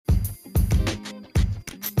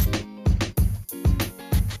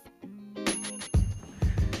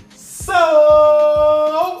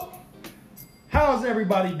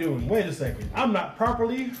everybody doing? Wait a second. I'm not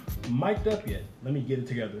properly mic'd up yet. Let me get it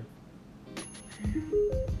together.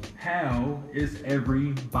 How is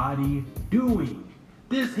everybody doing?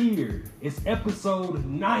 This here is episode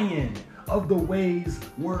 9 of the Wei'S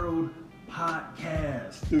World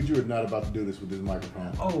Podcast. Dude, you are not about to do this with this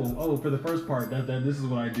microphone. Oh, for the first part, this is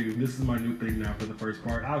what I do. This is my new thing now for the first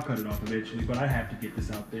part. I'll cut it off eventually, but I have to get this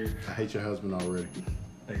out there. I hate your husband already.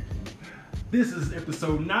 Thank you. This is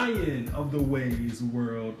episode 9 of the Wei'S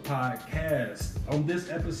World Podcast. On this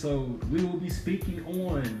episode, we will be speaking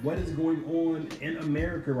on what is going on in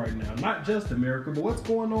America right now. Not just America, but what's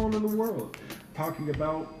going on in the world. Talking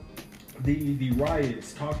about the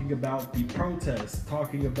riots, talking about the protests,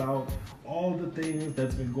 talking about all the things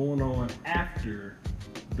that's been going on after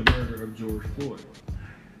the murder of George Floyd.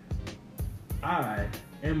 I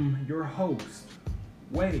am your host,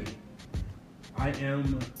 Wade. I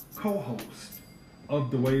am co-host of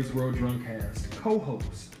the Wei'S World Drunkcast,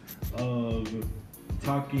 co-host of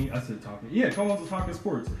co-host of Talking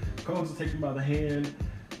Sports, co-host of Taking By the Hand,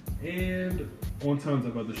 and on tons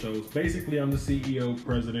of other shows. Basically, I'm the CEO,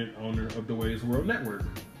 president, owner of the Wei'S World Network.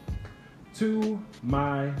 To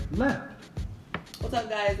my left. What's up,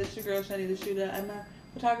 guys? It's your girl, Shani the Shooter. I'm a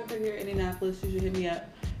photographer here in Indianapolis. You should hit me up.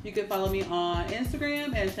 You can follow me on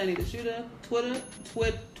Instagram at Shani the Shooter,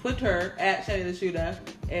 Twitter at Shani the Shooter,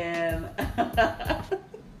 and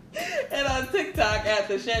and on TikTok at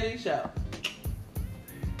The Shani Show.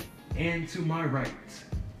 And to my right,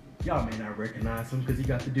 y'all may not recognize him because he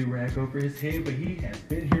got the do-rag over his head, but he has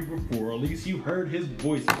been here before. Or at least you heard his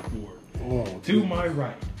voice before. To my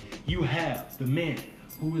right, you have the man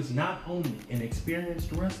who is not only an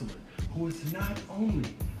experienced wrestler, who is not only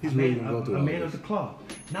a man of the cloth,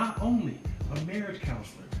 not only a marriage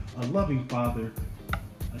counselor, a loving father,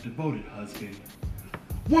 a devoted husband,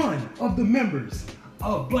 one of the members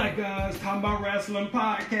of Black Guys Talking About Wrestling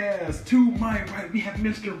Podcast. To my right, we have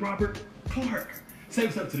Mr. Robert Clark. Say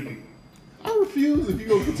what's up to the people. I refuse if you're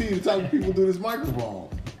going to continue to talk to people through this microphone.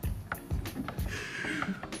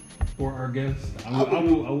 For our guests, I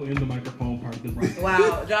will end the microphone part of the right.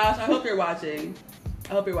 Wow, Josh, I hope you're watching.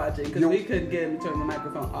 Because we couldn't get him to turn the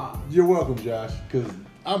microphone off. You're welcome, Josh, because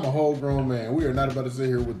I'm a whole grown man. We are not about to sit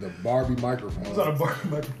here with the Barbie microphone. It's not a Barbie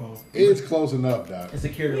microphone. It's close enough, Doc. It's a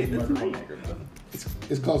karaoke microphone.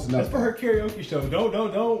 It's close enough. It's for her karaoke show.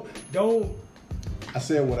 Don't. I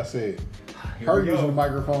said what I said. Her using the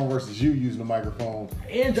microphone versus you using the microphone.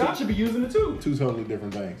 And Josh should be using it too. Two totally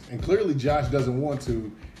different things. And clearly Josh doesn't want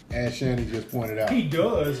to, as Shani just pointed out. He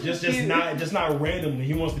does, just not randomly.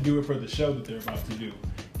 He wants to do it for the show that they're about to do.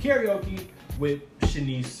 Karaoke with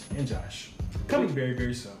Shanice and Josh. Coming very,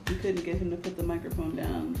 very soon. We couldn't get him to put the microphone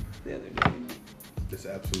down the other day. It's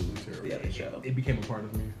absolutely terrible. The other show. It became a part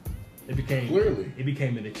of me. It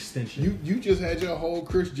became an extension. You just had your whole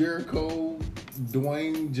Chris Jericho,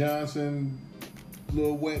 Dwayne Johnson,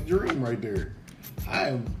 little wet dream right there. I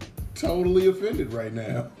am totally offended right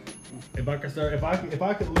now. If I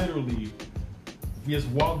could literally just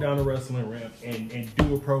walk down the wrestling ramp and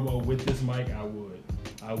do a promo with this mic, I would.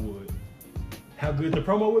 How good the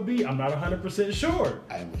promo would be, I'm not 100% sure.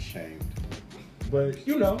 I am ashamed. But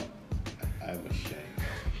you know. I'm ashamed.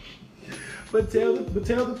 But tell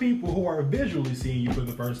the people who are visually seeing you for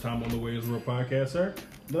the first time on the Wei'S World Podcast, sir.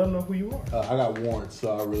 Let them know who you are. I got warrants,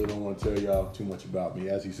 so I really don't want to tell y'all too much about me.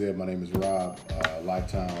 As he said, my name is Rob,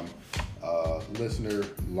 lifetime listener,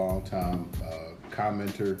 longtime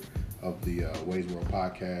commenter of the Wei'S World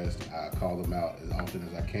Podcast. I call them out as often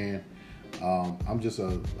as I can. I'm just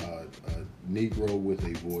a Negro with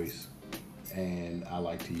a voice, and I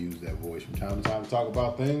like to use that voice from time to time to talk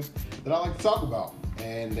about things that I like to talk about,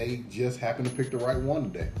 and they just happen to pick the right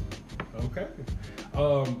one today. Okay.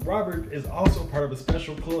 Robert is also part of a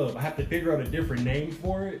special club. I have to figure out a different name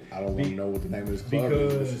for it. I don't want to know what the name of this club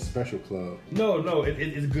is. It's a special club. No,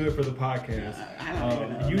 it's good for the podcast. I don't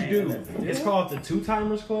even know you do. It's called the Two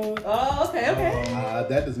Timers Club. Oh, okay.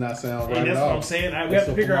 That does not sound right. And that's what I'm saying. We have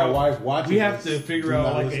to figure out. We have to figure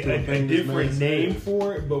out like a different name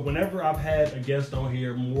for it. But whenever I've had a guest on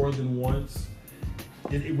here more than once,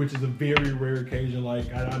 which is a very rare occasion.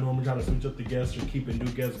 Like I normally try to switch up the guests or keep a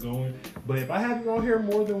new guest going. But if I have you on here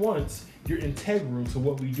more than once, you're integral to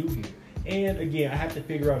what we do here. And again, I have to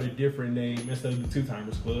figure out a different name instead of the Two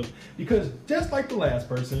Timers Club, because just like the last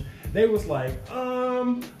person, they was like,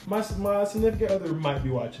 my significant other might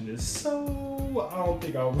be watching this, so I don't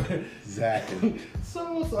think I would. Exactly.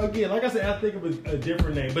 So again, like I said, I think of a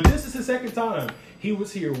different name. But this is his second time. He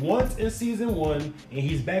was here once in season 1, and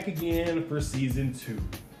he's back again for season 2.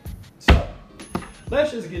 So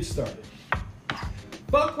let's just get started.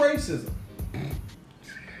 Fuck racism.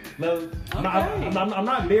 I'm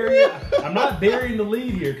not burying the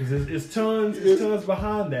lead here because it's tons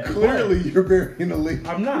behind that. Clearly, you're burying the lead.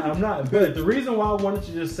 I'm not. But the reason why I wanted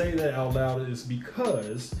to just say that out loud is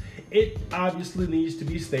because it obviously needs to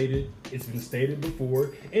be stated. It's been stated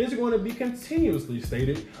before, and it's going to be continuously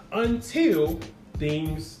stated until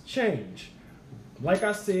things change. Like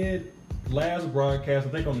I said last broadcast, I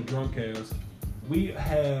think on the Drunkcast, we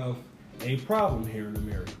have a problem here in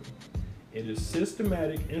America. It is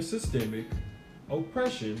systematic and systemic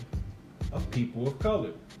oppression of people of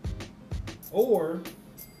color. Or,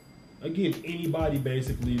 again, anybody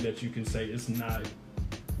basically that you can say is not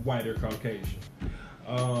white or Caucasian.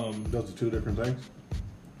 Those are two different things.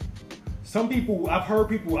 Some people, I've heard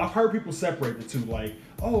people separate the two. Like,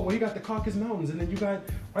 oh, well, you got the Caucasus Mountains, and then you got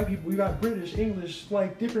white people. You got British, English,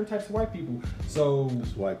 like different types of white people. So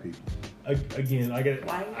it's white people. Again, I've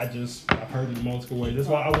heard it multiple ways. That's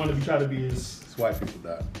why I want to try to be as. It's white people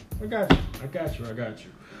that. I got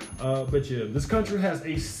you. But yeah, this country has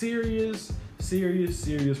a serious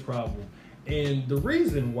problem, and the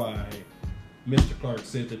reason why Mr. Clark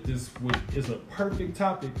said that this is a perfect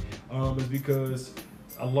topic is because,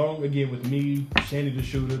 along again with me, Shanny the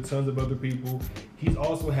Shooter, tons of other people, he's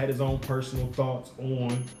also had his own personal thoughts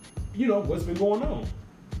on, what's been going on.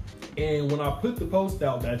 And when I put the post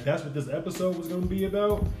out that that's what this episode was going to be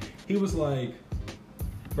about, he was like,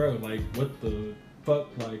 bro, like, what the fuck?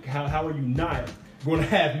 Like, how are you not going to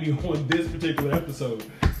have me on this particular episode?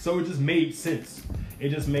 So it just made sense.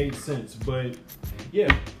 But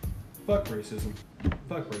yeah, fuck racism.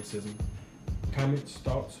 Comments,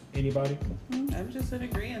 thoughts, anybody? I'm just in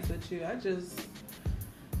agreement with you.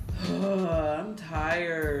 I'm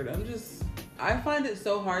tired. I find it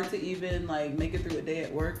so hard to even like make it through a day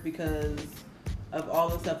at work because of all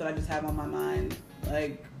the stuff that I just have on my mind.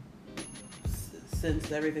 Like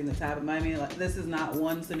since everything that's happened by me, like this is not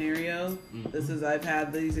one scenario. Mm-hmm. I've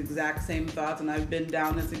had these exact same thoughts and I've been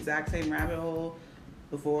down this exact same rabbit hole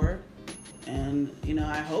before. And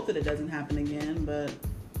I hope that it doesn't happen again. But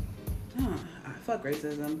fuck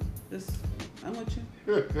racism. I'm with you.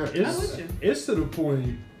 It's to the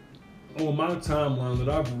point on my timeline that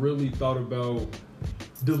I've really thought about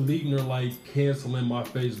deleting or like canceling my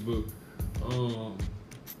Facebook,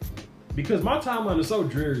 because my timeline is so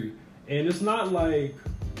dreary, and it's not like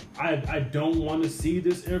I don't want to see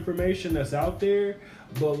this information that's out there,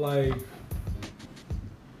 but like,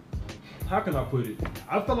 how can I put it?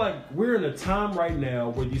 I feel like we're in a time right now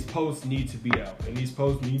where these posts need to be out, and these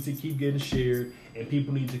posts need to keep getting shared, and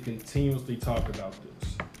people need to continuously talk about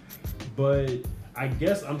this. But I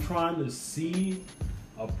guess I'm trying to see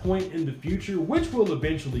a point in the future, which will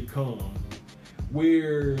eventually come,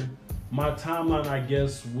 where my timeline, I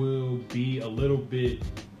guess, will be a little bit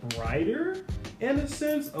brighter in a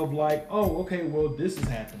sense of like, oh, okay, well, this is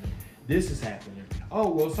happening. Oh,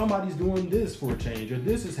 well, somebody's doing this for a change, or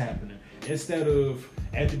this is happening. Instead of,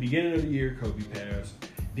 at the beginning of the year, Kobe passed.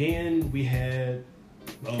 Then we had...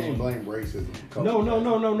 You can't blame racism. No.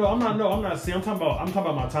 I'm not saying. I'm talking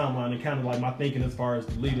about my timeline and kind of like my thinking as far as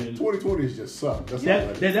the leading. 2020 has just sucked.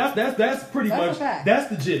 That's pretty much. That's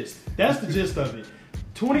the gist. That's the gist of it.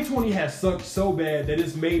 2020 has sucked so bad that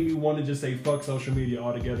it's made me want to just say fuck social media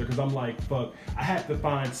altogether. Because I'm like, fuck. I have to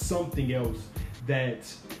find something else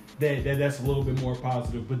that's a little bit more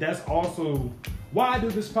positive. But that's also why I do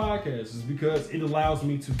this podcast, is because it allows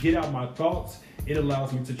me to get out my thoughts. It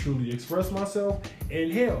allows me to truly express myself.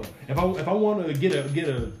 And hell, if I want to get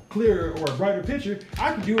a clearer or a brighter picture,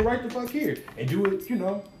 I can do it right the fuck here and do it,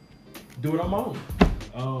 do it on my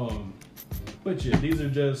own. But yeah, these are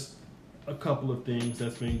just a couple of things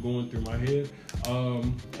that's been going through my head.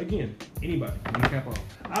 Again, anybody, cap on.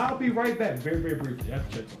 I'll be right back, very, very briefly. I have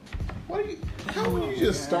to check something. How would you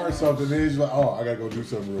just start something and it's like, oh, I gotta go do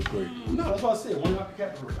something real quick? No, that's what I said. When I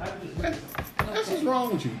cap That's what's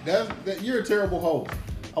wrong with you. That you're a terrible host.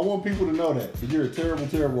 I want people to know that you're a terrible,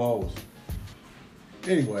 terrible host.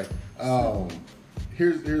 Anyway,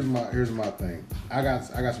 here's my thing. I got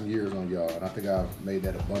some years on y'all, and I think I've made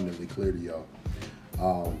that abundantly clear to y'all.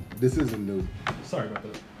 This isn't new. Sorry about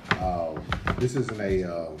that. This isn't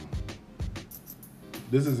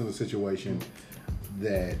a situation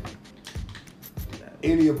that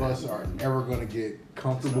any of us are ever gonna get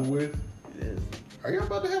comfortable with. It is. Are y'all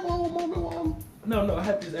about to have a whole moment while I'm... No, I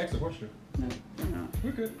have to just ask a question. No, we're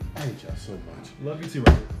good. I hate y'all so much. Love you too,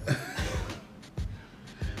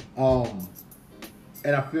 Robert.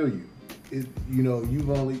 And I feel you.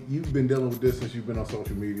 You've been dealing with this since you've been on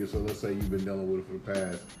social media. So let's say you've been dealing with it for the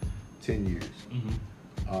past 10 years.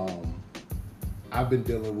 Mm-hmm. I've been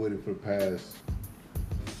dealing with it for the past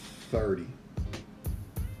 30.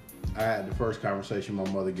 I had the first conversation my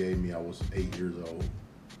mother gave me. I was 8 years old,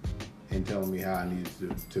 and telling me how I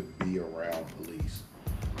needed to be around police.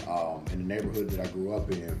 In the neighborhood that I grew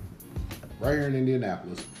up in, right here in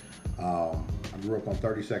Indianapolis, I grew up on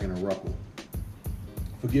 32nd and Ruckle.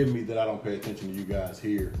 Forgive me that I don't pay attention to you guys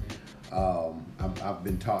here. I've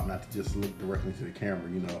been taught not to just look directly to the camera,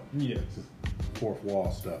 you know. Yeah. Just fourth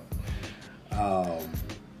wall stuff.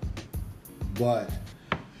 But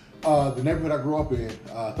the neighborhood I grew up in,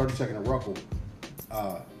 32nd and Ruckle,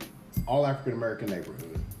 all African American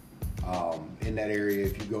neighborhood. In that area,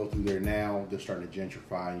 if you go through there now, they're starting to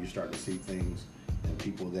gentrify, and you're starting to see things and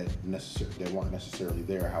people that weren't necessarily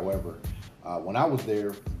there. However, when I was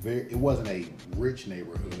there, it wasn't a rich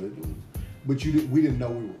neighborhood, but we didn't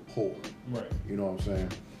know we were poor. Right. You know what I'm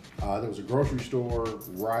saying? There was a grocery store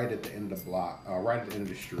right at the end of the block, right at the end of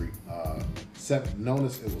the street. It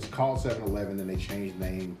was called 7-Eleven, and they changed the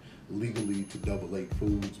name legally to Double 8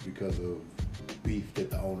 Foods because of beef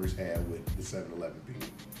that the owners had with the 7-Eleven people.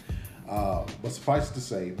 But suffice it to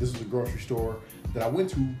say, this is a grocery store that I went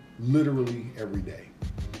to literally every day.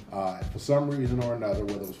 For some reason or another,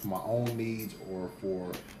 whether it was for my own needs or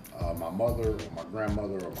for my mother or my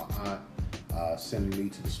grandmother or my aunt sending me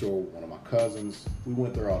to the store with one of my cousins, we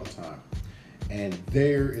went there all the time. And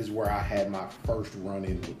there is where I had my first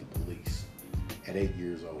run-in with the police at 8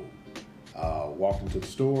 years old. Walked into the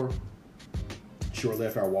store. Shortly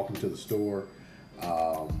after I walked into the store,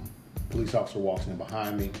 police officer walks in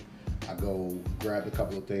behind me. I go grab a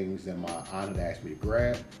couple of things that my aunt had asked me to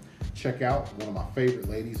grab. Check out one of my favorite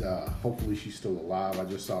ladies. Hopefully she's still alive. I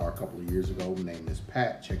just saw her a couple of years ago. Named Miss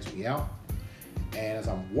Pat. Checks me out. And as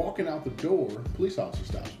I'm walking out the door, police officer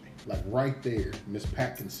stops me. Like right there. Miss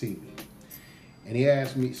Pat can see me. And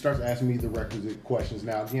he starts asking me the requisite questions.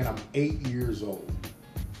 Now again, I'm 8 years old.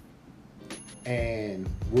 And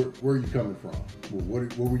where are you coming from?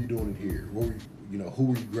 What were you doing in here? Who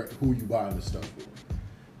are you buying this stuff for?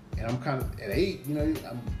 And I'm kind of at 8,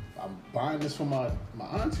 I'm buying this for my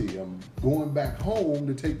auntie. I'm going back home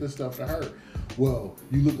to take this stuff to her. Well,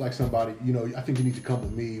 you look like somebody, I think you need to come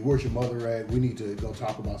with me. Where's your mother at? We need to go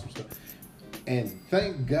talk about some stuff. And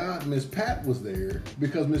thank God Miss Pat was there,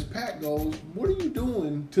 because Miss Pat goes, what are you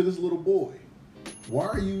doing to this little boy? Why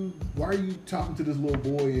are you talking to this little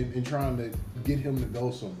boy and trying to get him to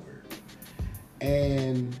go somewhere?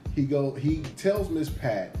 And he tells Miss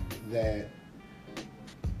Pat that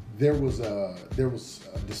there was a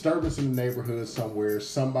disturbance in the neighborhood somewhere.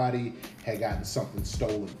 Somebody had gotten something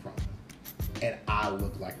stolen from them, and I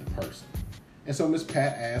looked like the person. And so Miss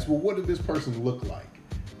Pat asked, well, what did this person look like?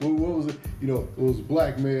 What was it? It was a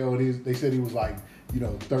black male, and they said he was like,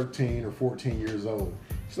 13 or 14 years old.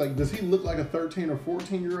 She's like, does he look like a 13 or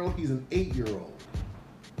 14-year-old? He's an 8-year-old.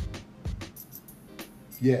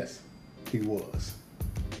 Yes, he was.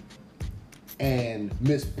 And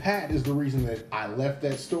Miss Pat is the reason that I left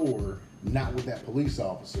that store, not with that police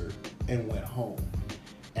officer, and went home.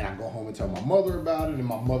 And I go home and tell my mother about it, and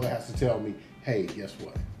my mother has to tell me, hey, guess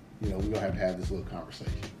what? We're going to have this little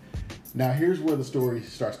conversation. Now, here's where the story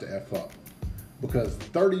starts to F up. Because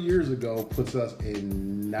 30 years ago puts us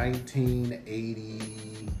in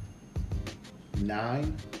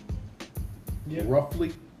 1989,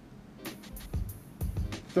 roughly.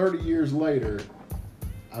 30 years later,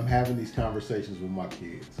 I'm having these conversations with my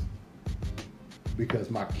kids, because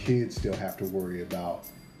my kids still have to worry about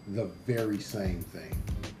the very same thing.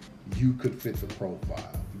 You could fit the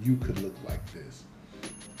profile. You could look like this.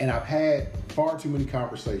 And I've had far too many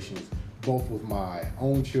conversations, both with my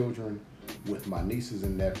own children, with my nieces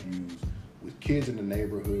and nephews, with kids in the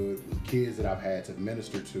neighborhood, with kids that I've had to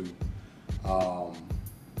minister to.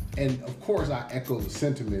 And of course, I echo the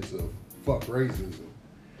sentiments of fuck racism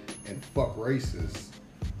and fuck racists.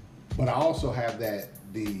 But I also have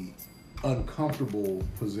the uncomfortable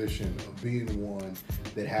position of being one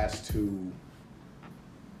that has to,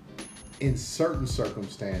 in certain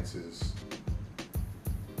circumstances,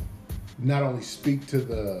 not only speak to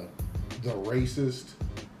the racist,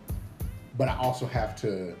 but I also have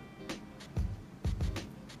to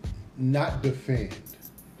not defend,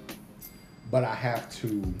 but I have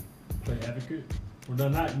to play advocate. Well,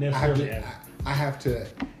 not necessarily. I have to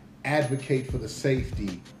advocate for the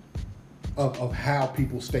safety of how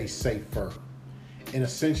people stay safer. And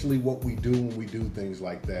essentially what we do when we do things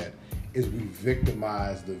like that is we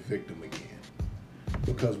victimize the victim again.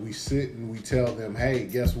 Because we sit and we tell them, hey,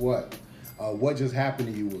 guess what? What just happened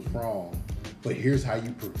to you was wrong, but here's how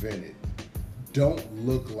you prevent it. Don't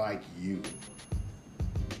look like you.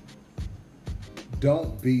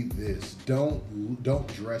 Don't be this. Don't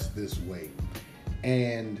dress this way.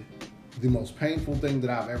 And the most painful thing that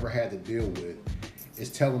I've ever had to deal with is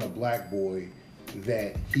telling a black boy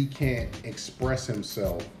that he can't express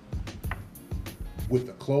himself with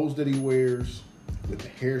the clothes that he wears, with the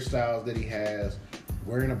hairstyles that he has,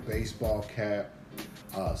 wearing a baseball cap,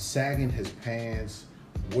 sagging his pants,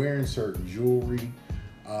 wearing certain jewelry,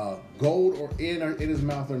 gold or in his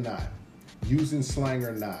mouth or not, using slang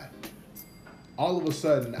or not. All of a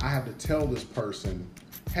sudden, I have to tell this person,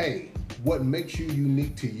 hey, what makes you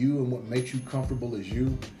unique to you and what makes you comfortable as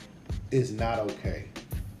you is not okay.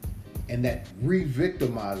 And that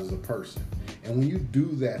re-victimizes a person. And when you do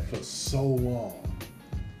that for so long,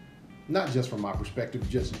 not just from my perspective,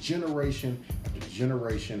 just generation after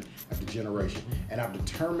generation after generation. And I've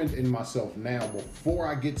determined in myself now, before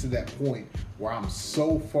I get to that point where I'm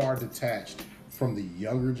so far detached from the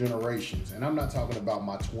younger generations, and I'm not talking about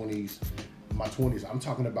my 20s, I'm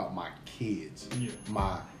talking about my kids,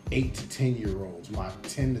 my 8 to 10 year olds, my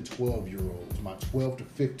 10 to 12 year olds, my 12 to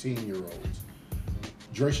 15 year olds.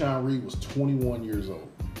 Drayshawn Reed was 21 years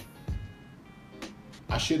old.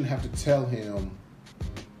 I shouldn't have to tell him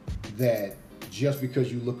that just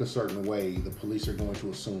because you look a certain way, the police are going to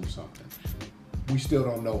assume something. We still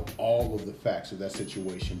don't know all of the facts of that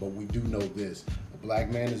situation, but we do know this. A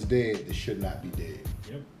black man is dead that should not be dead.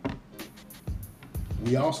 Yep.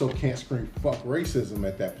 We also can't scream fuck racism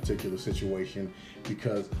at that particular situation,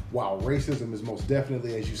 because while racism is most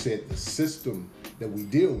definitely, as you said, the system that we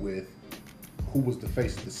deal with, who was the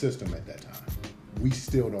face of the system at that time? We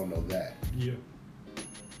still don't know that. Yeah.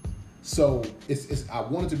 So I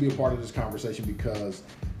wanted to be a part of this conversation because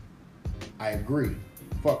I agree,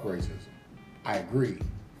 fuck racism. I agree,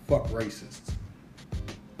 fuck racists.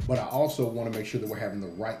 But I also want to make sure that we're having the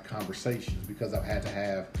right conversations, because I've had to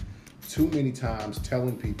have too many times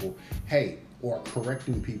telling people, hey, or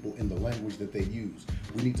correcting people in the language that they use.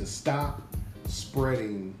 We need to stop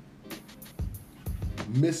spreading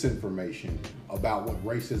misinformation about what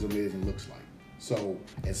racism is and looks like. So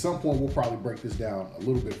at some point, we'll probably break this down a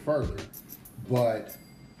little bit further. But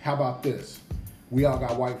how about this? We all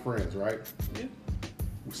got white friends, right? Yeah.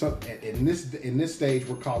 So in this stage,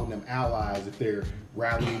 we're calling them allies if they're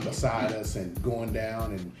rallying beside us and going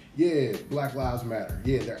down. And yeah, Black Lives Matter.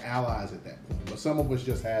 Yeah, they're allies at that point. But some of us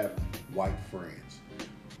just have white friends.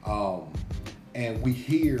 And we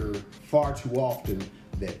hear far too often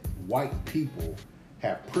that white people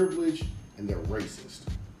have privilege and they're racist.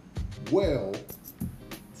 Well,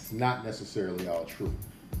 it's not necessarily all true.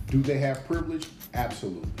 Do they have privilege?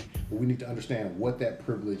 Absolutely. But we need to understand what that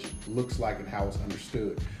privilege looks like and how it's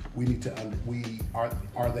understood. We need to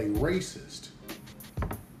are they racist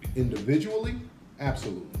individually?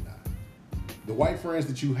 Absolutely not. The white friends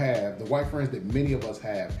that you have, the white friends that many of us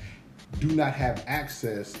have, do not have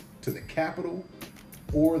access to the capital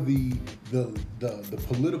or the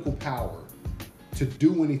political power to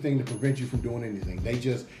do anything to prevent you from doing anything. They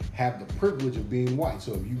just have the privilege of being white.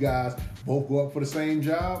 So if you guys both go up for the same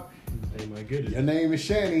job, they might get it. Your name is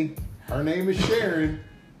Shani, her name is Sharon.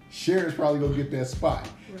 Sharon's probably gonna get that spot.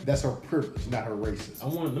 Right. That's her privilege, not her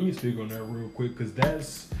racism. Let me speak on that real quick, because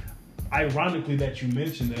that's ironically that you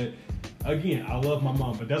mentioned that. Again, I love my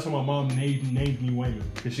mom, but that's why my mom named me Wayman,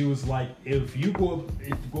 because she was like, if you go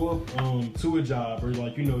up to a job, or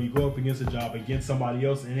like, you go up against a job against somebody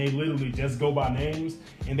else, and they literally just go by names,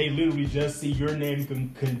 and they literally just see your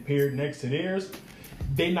name compared next to theirs,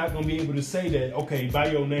 they not gonna be able to say that, okay,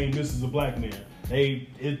 by your name, this is a black man. They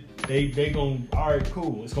gonna, all right,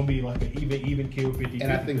 cool. It's gonna be like an even kill 50-50.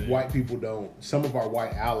 And I think white people don't. Some of our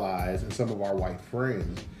white allies and some of our white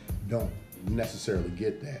friends don't necessarily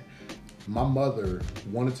get that. My mother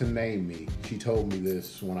wanted to name me. She told me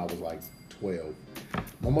this when I was like 12.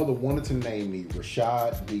 My mother wanted to name me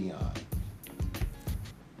Rashad Dion.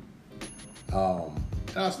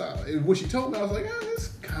 When she told me, I was like, it's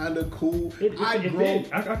kind of cool. I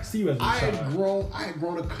can see you as Rashad. I had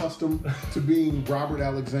grown accustomed to being Robert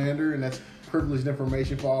Alexander, and that's privileged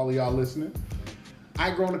information for all of y'all listening. I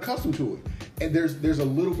had grown accustomed to it. And there's a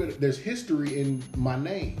little bit, there's history in my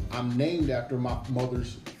name. I'm named after my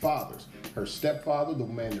mother's fathers. Her stepfather, the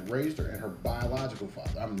man that raised her, and her biological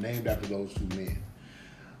father. I'm named after those two men.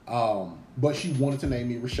 But she wanted to name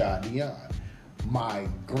me Rashad Dion. My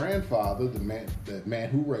grandfather, the man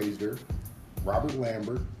who raised her, Robert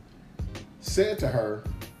Lambert, said to her,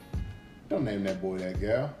 don't name that boy that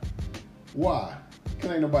gal. Why?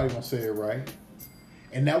 Because ain't nobody gonna say it right.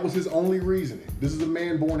 And that was his only reasoning. This is a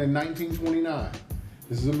man born in 1929.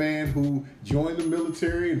 This is a man who joined the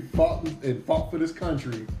military and fought for this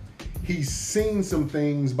country. He's seen some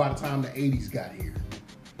things by the time the 80s got here.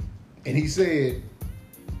 And he said,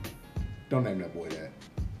 don't name that boy that.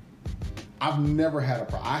 I've never had a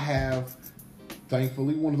problem. I have,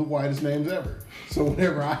 thankfully, one of the whitest names ever. So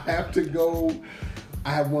whenever I have to go,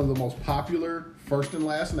 I have one of the most popular first and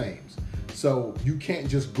last names. So you can't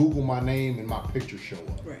just Google my name and my picture show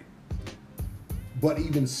up. Right. But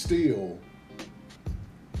even still,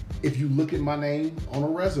 if you look at my name on a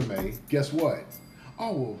resume, guess what?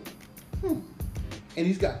 Oh, well, And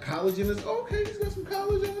he's got college in his, okay, he's got some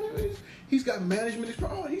college on it. He's got management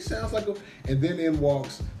experience. Oh, he sounds like a, and then in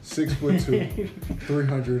walks 6'2",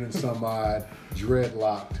 300 and some odd,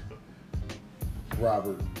 dreadlocked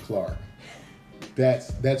Robert Clark.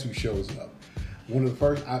 That's who shows up. One of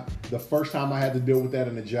the first time I had to deal with that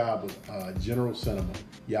in a job was General Cinema.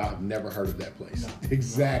 Y'all have never heard of that place. No.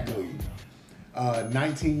 Exactly.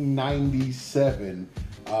 1997.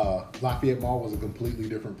 Lafayette Mall was a completely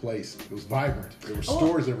different place. It was vibrant. There were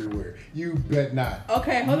stores everywhere. You bet not.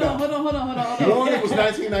 Okay, hold on. One, it was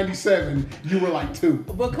 1997. You were like 2.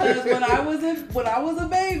 Because when I was a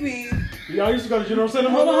baby. Y'all used to go to General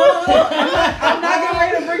Cinema? Hold on. I'm not getting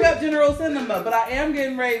ready to bring up General Cinema, but I am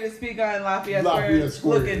getting ready to speak on Lafayette Square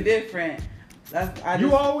looking different.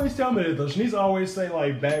 You always tell me that though. Shanice always say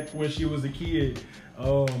like back when she was a kid,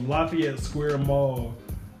 Lafayette Square Mall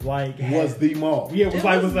was the mall. Yeah, it was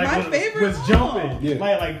my favorite. Was jumping. Yeah.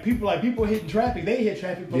 Like people hitting traffic. They hit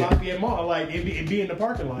traffic for Lafayette Mall. Like it be in the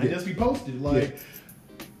parking lot. Just be posted. Like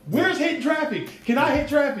where's hitting traffic? Can I hit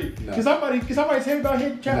traffic? No. Can somebody tell me about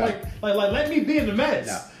hitting traffic? No. Like let me be in the mess.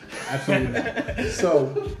 No. Absolutely not.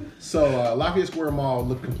 So Lafayette Square Mall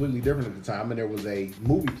looked completely different at the time, and there was a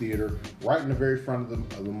movie theater right in the very front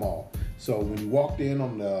of the mall. So when you walked in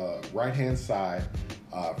on the right hand side,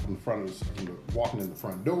 walking in the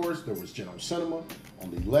front doors, there was General Cinema.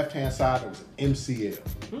 On the left hand side, there was an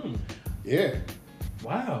MCL. Yeah.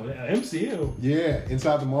 Wow, MCL. Yeah,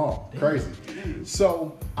 inside the mall. Damn. Crazy.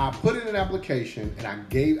 So I put in an application, and I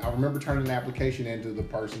remember turning an application into the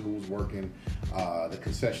person who was working the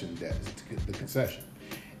concession desk, the concession.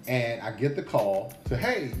 And I get the call to,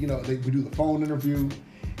 hey, we do the phone interview.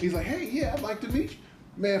 He's like, hey, yeah, I'd like to meet you.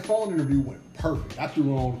 Man, phone interview went perfect. I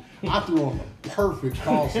threw on the perfect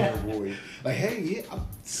call center voice. Like, hey, yeah,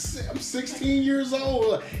 I'm 16 years old.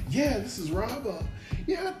 Like, yeah, this is Rob.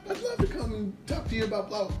 Yeah, I'd love to come and talk to you about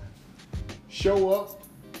blah. Show up,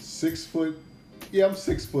 6 foot. Yeah, I'm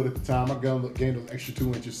 6 foot at the time. I gained those extra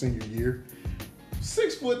 2 inches senior year.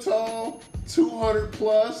 6 foot tall, 200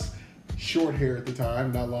 plus, short hair at the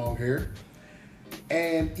time, not long hair.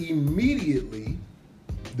 And immediately,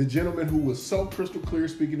 the gentleman who was so crystal clear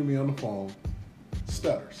speaking to me on the phone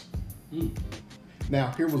stutters.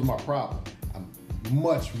 Now, here was my problem. I'm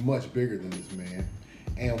much, much bigger than this man.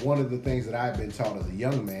 And one of the things that I've been taught as a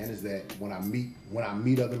young man is that when I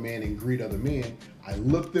meet other men and greet other men, I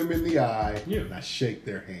look them in the eye and I shake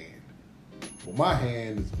their hand. Well, my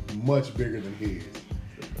hand is much bigger than his.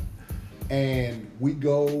 And we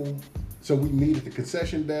meet at the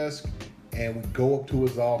concession desk and we go up to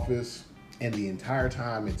his office, and the entire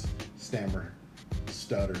time it's stammer,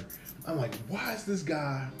 stutter. I'm like, why is this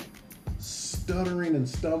guy stuttering and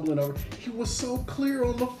stumbling over? He was so clear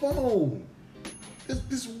on the phone.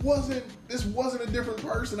 This wasn't a different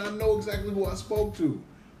person. I know exactly who I spoke to.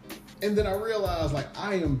 And then I realized, like,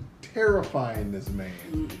 I am terrifying this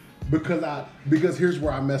man because here's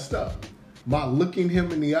where I messed up. My looking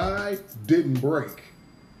him in the eye didn't break.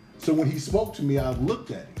 So when he spoke to me, I looked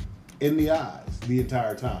at him in the eyes the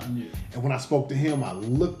entire time. Yeah. And when I spoke to him, I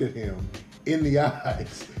looked at him in the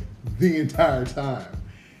eyes the entire time.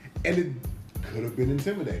 And it could have been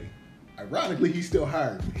intimidating. Ironically, he still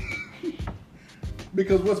hired me.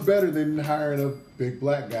 Because what's better than hiring a big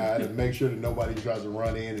black guy to make sure that nobody tries to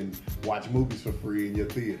run in and watch movies for free in your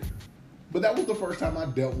theater? But that was the first time I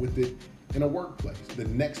dealt with it in a workplace. The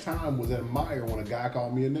next time was at Meijer when a guy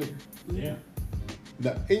called me a nigger. Yeah.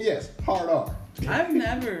 No, and yes, hard R. I've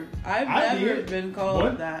never been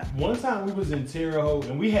called that. One time we was in Terre Haute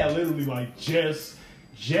and we had literally like just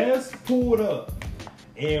pulled up.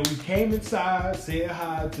 And we came inside, said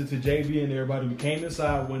hi to JB and everybody. We came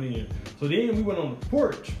inside, went in. So then we went on the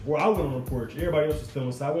porch. Well, I went on the porch. Everybody else was still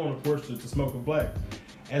inside. I went on the porch to smoke a black.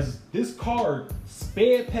 As this car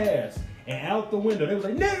sped past and out the window, they was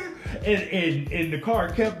like, nigger! And the car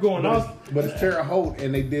kept going. But it's Terre Haute,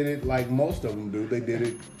 and they did it like most of them do. They did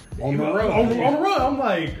it on the run. On the run. I'm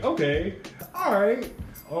like, okay, all right.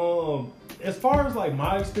 As far as like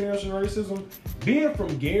my experience with racism, being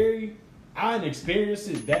from Gary, I didn't experience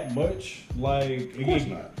it that much. Like,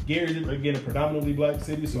 again, Gary's again a predominantly black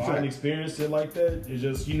city, so I didn't experience it like that. It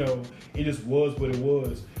just, it just was what it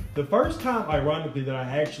was. The first time, ironically, that I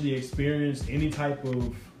actually experienced any type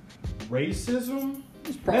of racism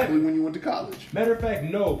was probably when you went to college. Matter of fact,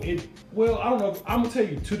 no. I don't know. I'm gonna tell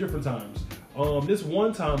you 2 different times. This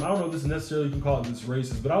one time, I don't know if this necessarily you can call it this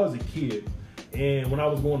racist, but I was a kid, and when I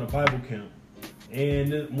was going to Bible camp,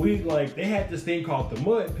 and they had this thing called the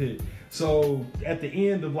mud pit. So at the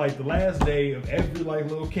end of like the last day of every like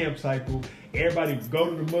little camp cycle, everybody would go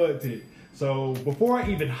to the mud pit. So before I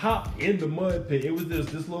even hopped in the mud pit, it was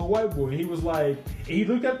this little white boy. And he was like, and he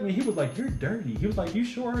looked at me. He was like, "You're dirty." He was like, "You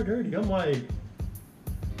sure are dirty." I'm like,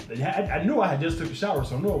 I knew I had just took a shower,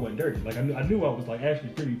 so I knew I wasn't dirty. Like I knew I was like actually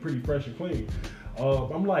pretty fresh and clean.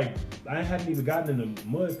 I'm like, I hadn't even gotten in the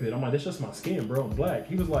mud pit. I'm like, that's just my skin, bro. I'm black.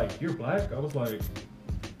 He was like, "You're black?" I was like,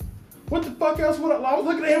 what the fuck else would I was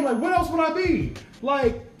looking at him like, what else would I be?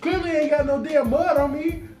 Like, clearly ain't got no damn mud on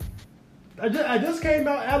me. I just came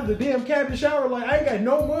out of the damn cabin shower, like, I ain't got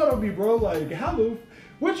no mud on me, bro. Like, hello,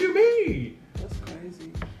 what you mean? That's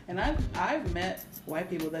crazy. And I've met white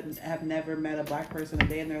people that have never met a black person a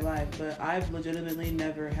day in their life, but I've legitimately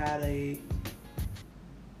never had an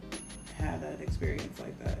experience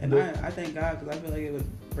like that. And I thank God, because I feel like it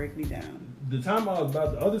would break me down. The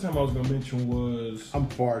other time I was gonna mention was I'm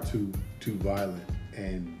far too violent,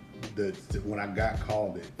 and when I got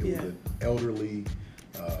called it was an elderly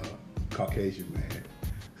Caucasian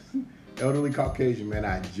man. Elderly Caucasian man.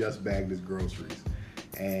 I had just bagged his groceries,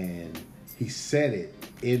 and he said it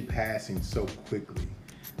in passing so quickly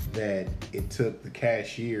that it took the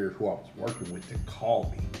cashier who I was working with to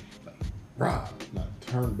call me, like, "Rob," and I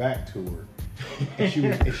turned back to her, and she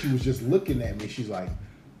was just looking at me. She's like,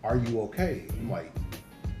 "Are you okay?" I'm like,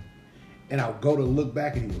 and I'll go to look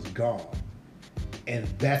back and he was gone. And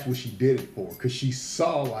that's what she did it for, because she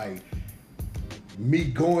saw like me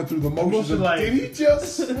going through the motions of like, did he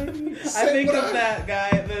just I think of that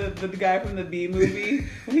guy, the guy from the Bee movie.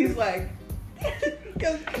 He's like,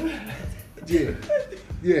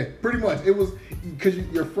 yeah, pretty much. It was because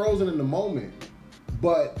you're frozen in the moment.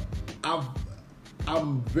 But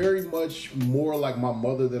I'm very much more like my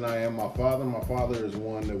mother than I am my father. My father is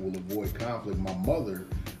one that will avoid conflict. My mother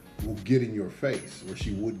will get in your face, or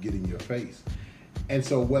she would get in your face. And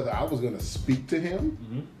so whether I was going to speak to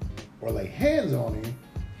him or lay hands on him,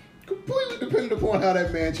 completely depended upon how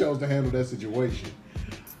that man chose to handle that situation.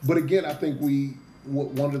 But again, I think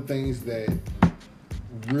one of the things that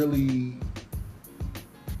really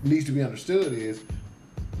needs to be understood is,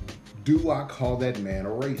 do I call that man a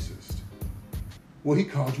racist? Well, he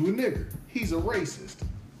called you a nigger. He's a racist.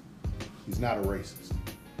 He's not a racist.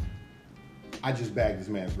 I just bagged this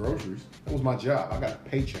man's groceries. That was my job. I got a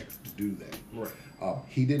paycheck to do that. right.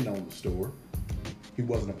 He didn't own the store. He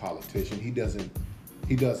wasn't a politician. He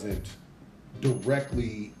doesn't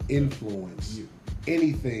directly influence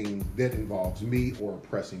anything that involves me or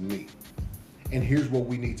oppressing me. And here's what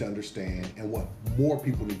we need to understand, and what more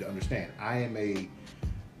people need to understand. I am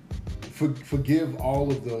forgive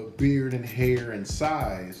all of the beard and hair and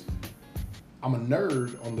size. I'm a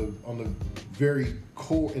nerd on the very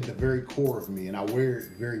core, at the very core of me, and I wear it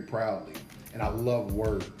very proudly. And I love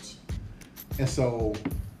words. And so,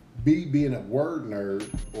 being a word nerd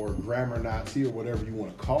or grammar Nazi or whatever you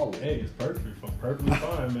want to call it. Hey, it's perfectly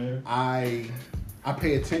fine, man. I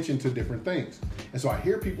pay attention to different things. And so I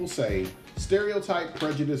hear people say stereotype,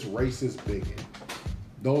 prejudice, racist, bigot.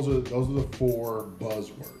 Those are the four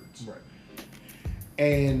buzzwords. Right.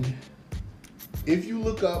 And if you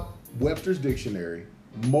look up Webster's dictionary,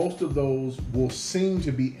 most of those will seem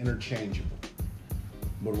to be interchangeable.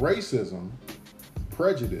 But racism,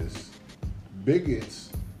 prejudice,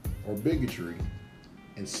 bigots or bigotry,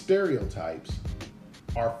 and stereotypes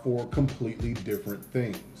are four completely different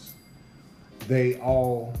things. They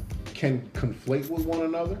all can conflate with one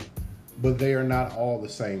another, but they are not all the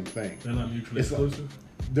same thing. They're not mutually exclusive?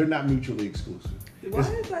 They're not mutually exclusive. Why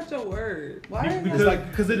is that your word? Why?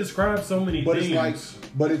 Because it describes so many things.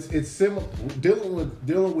 It's similar.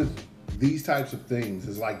 Dealing with these types of things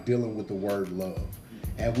is like dealing with the word love.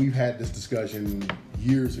 And we've had this discussion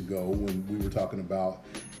years ago when we were talking about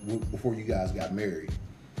before you guys got married.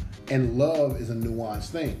 And love is a nuanced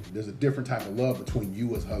thing. There's a different type of love between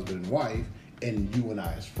you as husband and wife and you and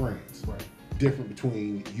I as friends. Right. Different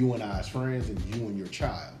between you and I as friends and you and your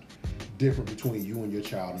child. Different between you and your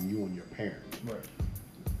child and you and your parent. Right.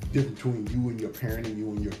 Different between you and your parent and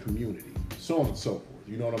you and your community. So on and so forth.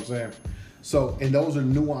 You know what I'm saying? So, and those are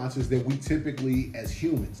nuances that we typically, as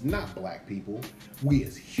humans, not black people, we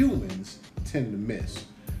as humans tend to miss.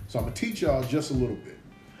 So I'm going to teach y'all just a little bit.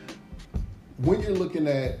 When you're looking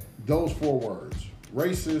at those four words,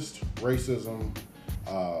 racist, racism,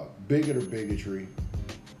 bigot or bigotry,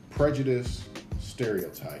 prejudice,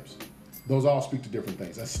 stereotypes, those all speak to different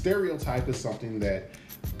things. A stereotype is something that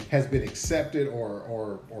has been accepted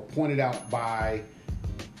or pointed out by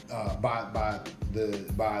by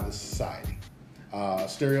the society.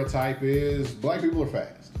 Stereotype is black people are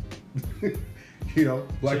fast.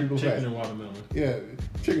 Black people are fast. Chicken and watermelon. Yeah,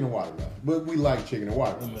 chicken and watermelon. But we like chicken and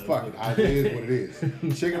watermelon. Fuck it. It is what it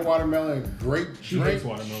is. Chicken and watermelon, great She drink. hates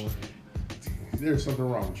watermelon. There's something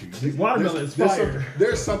wrong with you. Watermelon is fire.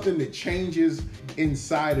 There's something that changes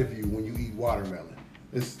inside of you when you eat watermelon.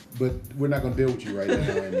 But we're not going to deal with you right now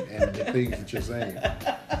and the things that you're saying.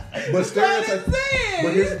 But stereotypes.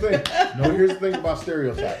 But here's the thing. Here's the thing about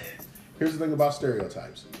stereotypes. Here's the thing about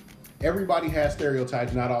stereotypes. Everybody has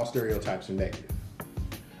stereotypes. Not all stereotypes are negative.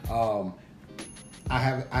 I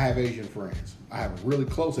have Asian friends. I have a really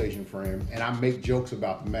close Asian friend, and I make jokes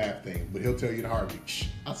about the math thing, but he'll tell you in a heartbeat,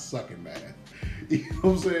 I suck at math. You know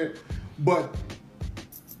what I'm saying? But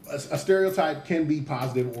a stereotype can be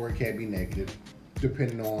positive or it can be negative,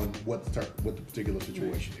 depending on what the particular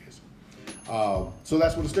situation is. So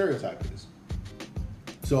that's what a stereotype is.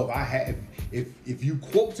 So if you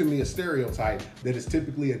quote to me a stereotype that is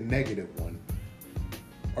typically a negative one,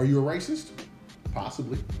 are you a racist?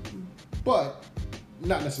 Possibly, but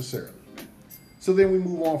not necessarily. So then we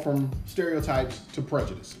move on from stereotypes to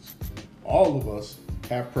prejudices. All of us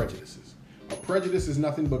have prejudices. A prejudice is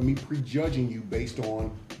nothing but me prejudging you based on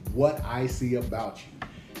what I see about you.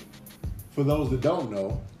 For those that don't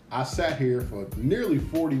know, I sat here for nearly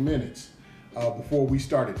 40 minutes before we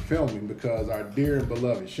started filming because our dear and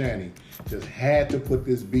beloved Shani just had to put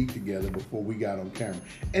this beat together before we got on camera.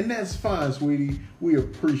 And that's fine, sweetie. We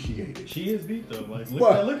appreciate it. She is beat though. Like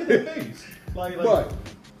look at her face.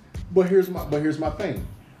 But here's my thing.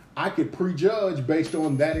 I could prejudge based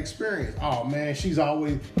on that experience. Oh man, she's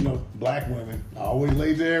always, black women always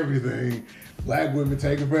late to everything. Black women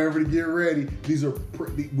taking forever to get ready.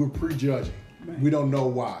 We're prejudging. Right. We don't know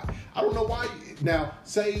why. I don't know why. Now,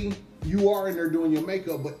 say you are in there doing your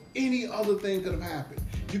makeup, but any other thing could have happened.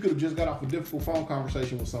 You could have just got off a difficult phone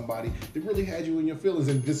conversation with somebody that really had you in your feelings,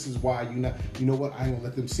 and this is why you know what? I ain't gonna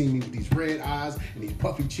let them see me with these red eyes and these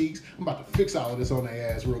puffy cheeks. I'm about to fix all of this on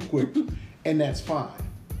their ass real quick, and that's fine.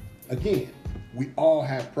 Again, we all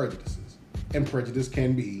have prejudices, and prejudice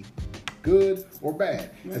can be good or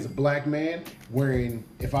bad. Right. As a black man,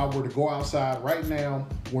 if I were to go outside right now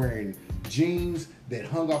wearing jeans that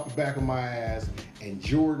hung off the back of my ass and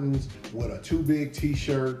Jordans with a too big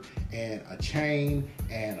t-shirt and a chain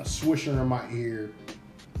and a swisher in my ear,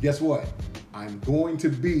 guess what? I'm going to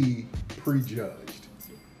be prejudged.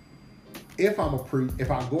 If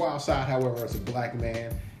I go outside, however, as a black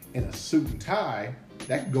man in a suit and tie,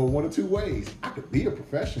 that could go one of two ways. I could be a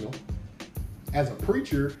professional. As a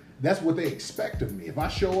preacher, that's what they expect of me. If I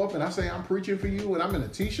show up and I say I'm preaching for you and I'm in a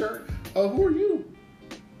t-shirt, who are you?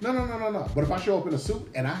 No. But if I show up in a suit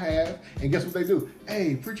and and guess what they do?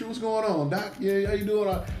 Hey, preacher, what's going on, Doc? Yeah, how you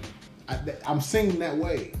doing? I'm singing that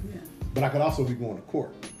way. Yeah. But I could also be going to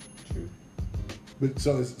court. True. But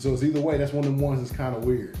so it's either way. That's one of the ones that's kind of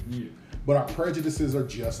weird. Yeah. But our prejudices are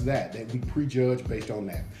just that we prejudge based on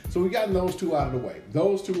that. So we got those two out of the way.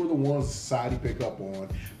 Those two are the ones society pick up on,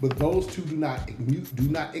 but those two do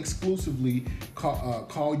not exclusively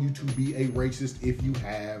call you to be a racist if you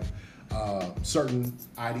have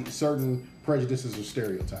certain prejudices or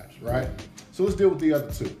stereotypes, right? So let's deal with the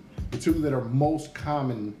other two. The two that are most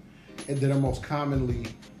common and that are most commonly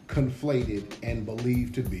conflated and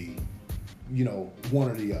believed to be,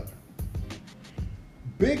 one or the other.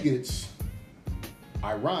 Bigots,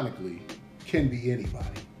 ironically, can be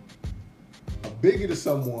anybody. A bigot is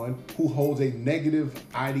someone who holds a negative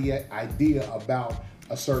idea about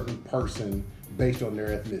a certain person based on their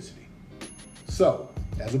ethnicity. So,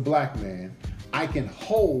 as a black man, I can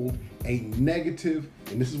hold a negative,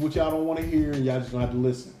 and this is what y'all don't want to hear, and y'all just gonna have to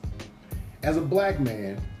listen. As a black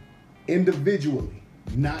man, individually,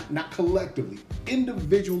 not collectively,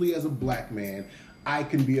 individually as a black man, I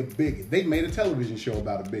can be a bigot. They made a television show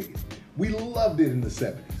about a bigot. We loved it in the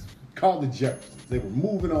 70s, called The Jeffersons. They were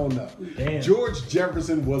moving on up. Damn. George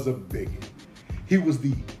Jefferson was a bigot. He was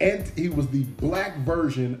the black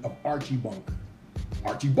version of Archie Bunker.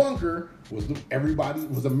 Archie Bunker was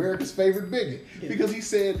America's favorite bigot because he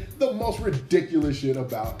said the most ridiculous shit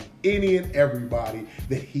about any and everybody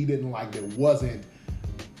that he didn't like that wasn't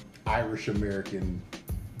Irish American.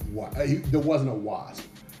 There wasn't a WASP.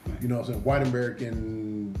 You know what I'm saying? White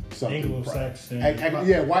American something. Anglo-Saxon.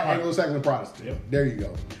 White Anglo-Saxon Protestant. Yep. There you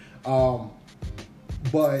go.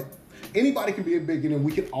 But anybody can be a bigot, and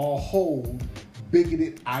we can all hold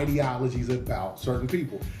bigoted ideologies about certain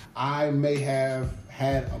people. I may have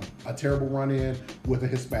had a terrible run-in with a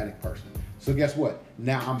Hispanic person. So guess what?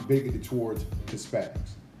 Now I'm bigoted towards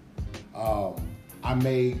Hispanics. I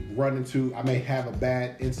may have a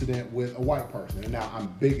bad incident with a white person, and now I'm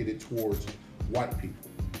bigoted towards white people.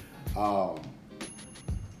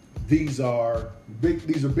 These are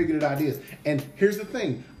bigoted ideas. And here's the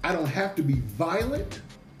thing, I don't have to be violent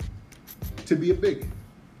to be a bigot.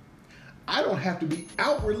 I don't have to be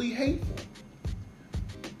outwardly hateful.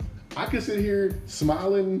 I can sit here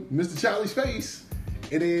smiling Mr. Charlie's face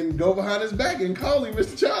and then go behind his back and call him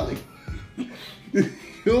Mr. Charlie. You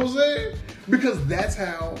know what I'm saying? Because that's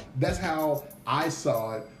how I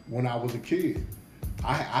saw it when I was a kid.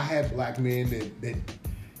 I had black men that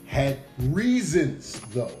had reasons,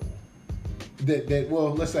 though,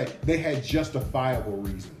 well, let's say they had justifiable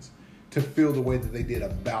reasons to feel the way that they did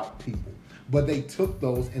about people. But they took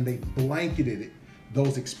those and they blanketed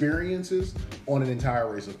those experiences on an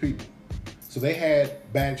entire race of people. So they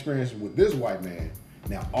had bad experiences with this white man.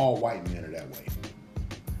 Now all white men are that way.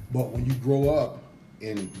 But when you grow up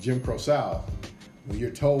in Jim Crow South, when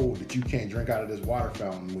you're told that you can't drink out of this water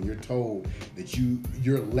fountain, when you're told that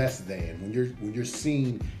you're less than, when you're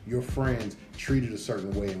seeing your friends treated a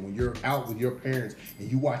certain way, and when you're out with your parents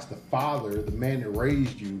and you watch the father, the man that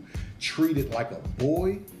raised you, treated like a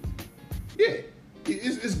boy, yeah,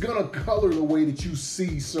 it's gonna color the way that you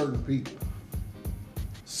see certain people.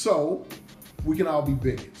 So we can all be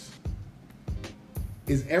bigots.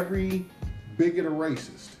 Is every bigot a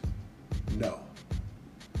racist? No.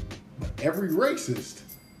 But every racist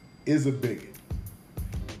is a bigot.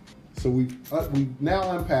 So we've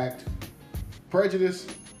now unpacked prejudice,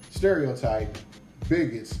 stereotype,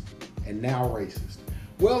 bigots, and now racist.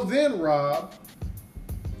 Well then, Rob,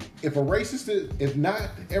 if every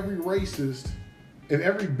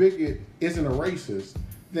bigot isn't a racist,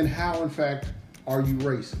 then how in fact are you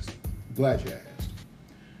racist? Glad you asked.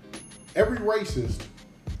 Every racist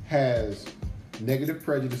has negative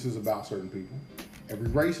prejudices about certain people. Every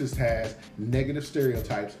racist has negative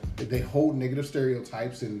stereotypes. They hold negative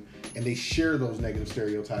stereotypes and they share those negative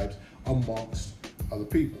stereotypes amongst other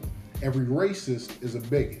people. Every racist is a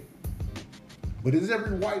bigot. But is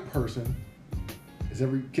every white person,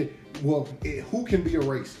 who can be a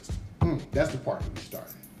racist? That's the part that we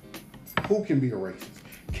started. Who can be a racist?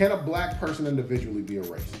 Can a black person individually be a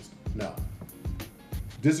racist? No.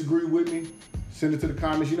 Disagree with me? Send it to the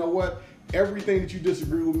comments. You know what? Everything that you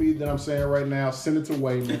disagree with me that I'm saying right now, send it to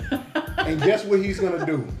Wayman. And guess what he's going to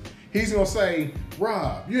do? He's going to say,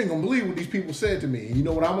 Rob, you ain't going to believe what these people said to me. And you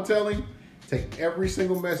know what I'm going to tell him? Take every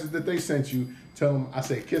single message that they sent you, tell them I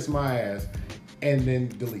said kiss my ass, and then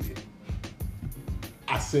delete it.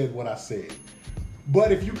 I said what I said.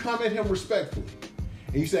 But if you come at him respectfully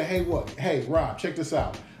and you say, hey, Rob, check this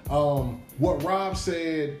out. What Rob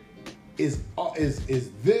said is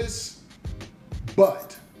this,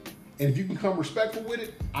 but, and if you can come respectful with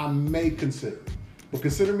it, I may consider it. But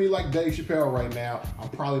consider me like Dave Chappelle right now. I'm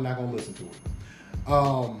probably not going to listen to it.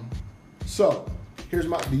 So here's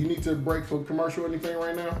do you need to break for commercial or anything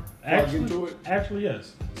right now? Actually,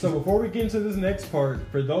 yes. So before we get into this next part,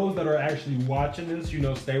 for those that are actually watching this,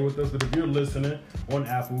 stay with us. But if you're listening on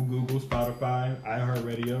Apple, Google, Spotify,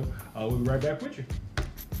 iHeartRadio, we'll be right back with you.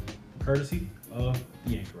 Courtesy of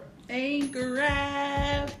the Anchor app. Anchor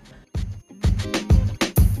app.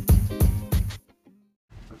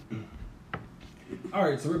 All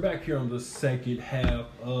right, so we're back here on the second half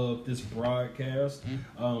of this broadcast.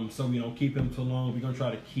 So we don't keep him too long. We're going to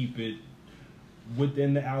try to keep it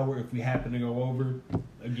within the hour. If we happen to go over,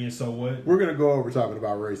 again, so what? We're going to go over talking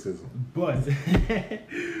about racism. But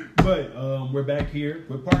we're back here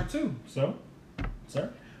with part 2. So,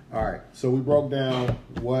 sir? All right, so we broke down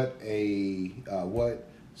what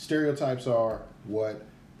stereotypes are, what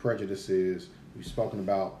prejudice is. We've spoken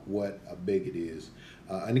about what a bigot is.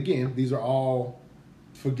 And again, these are all...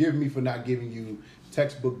 Forgive me for not giving you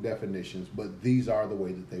textbook definitions, but these are the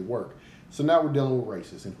way that they work. So now we're dealing with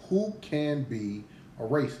racists. And who can be a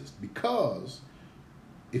racist? Because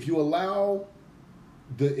if you allow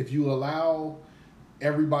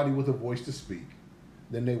everybody with a voice to speak,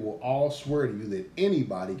 then they will all swear to you that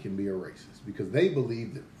anybody can be a racist because they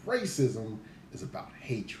believe that racism is about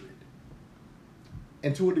hatred.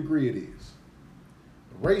 And to a degree it is.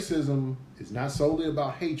 Racism is not solely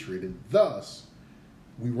about hatred, and thus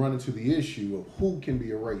we run into the issue of who can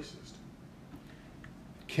be a racist.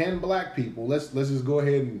 Can black people, let's just go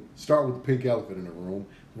ahead and start with the pink elephant in the room.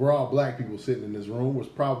 We're all black people sitting in this room. There's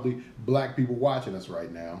probably black people watching us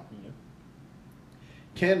right now. Yeah.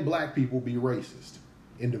 Can black people be racist?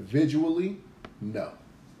 Individually? No.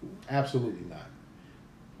 Absolutely not.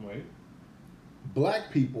 Wait.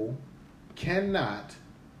 Black people cannot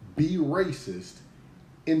be racist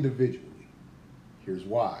individually. Here's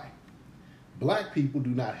why. Black people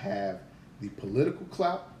do not have the political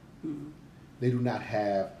clout. They do not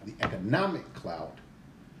have the economic clout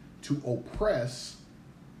to oppress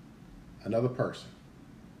another person.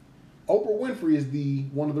 Oprah Winfrey is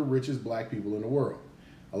one of the richest black people in the world,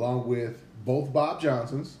 along with both Bob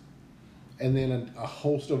Johnsons and then a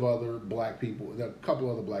host of other black people, a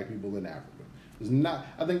couple other black people in Africa. There's not,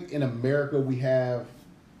 I think in America we have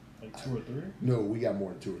like 2 or 3? No, we got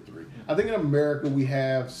more than 2 or 3. I think in America we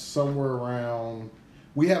have somewhere around,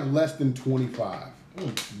 we have less than 25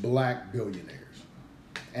 black billionaires.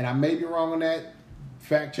 And I may be wrong on that.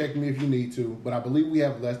 Fact check me if you need to. But I believe we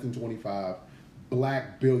have less than 25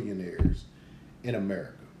 black billionaires in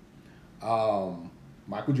America.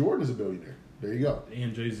 Michael Jordan is a billionaire. There you go.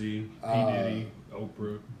 And Jay-Z, P. Diddy,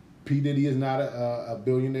 Oprah. P. Diddy is not a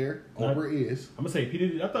billionaire. Oprah is. I'm going to say P.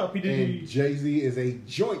 Diddy. I thought P. Diddy. And Jay-Z is a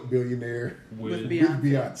joint billionaire with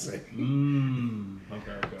Beyonce.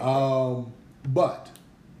 Okay. But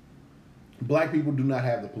black people do not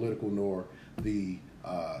have the political nor the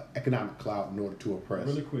economic clout in order to oppress.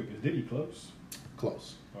 Really quick, is Diddy close?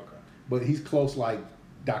 Close. Okay. But he's close like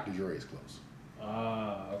Dr. Dre is close.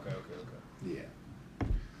 Okay. Yeah.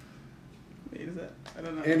 Wait, is that? I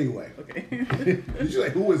don't know. Anyway. Okay. Did you say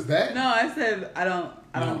who was that? No, I said I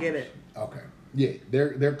don't get it. Okay. Yeah,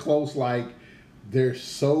 they're close like they're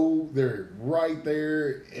right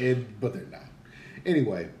there but they're not.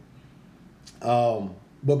 Anyway,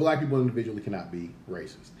 but black people individually cannot be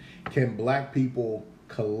racist. Can black people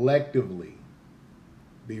collectively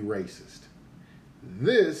be racist?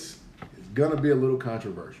 This is going to be a little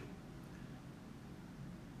controversial.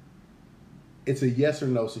 It's a yes or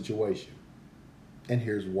no situation. And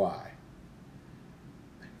here's why.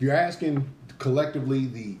 If you're asking collectively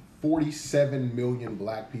the 47 million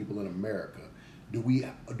black people in America, do we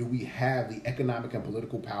have the economic and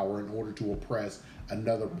political power in order to oppress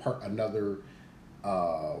another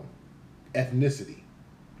ethnicity?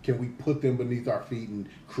 Can we put them beneath our feet and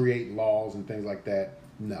create laws and things like that?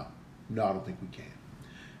 No, I don't think we can.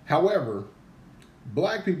 However,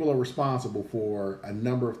 black people are responsible for a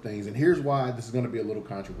number of things, and here's why this is going to be a little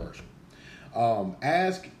controversial.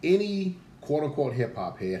 Ask any quote-unquote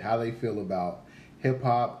hip-hop head how they feel about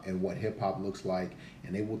hip-hop and what hip-hop looks like,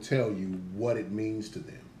 and they will tell you what it means to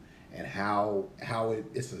them and how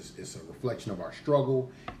it's a reflection of our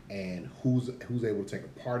struggle and who's able to take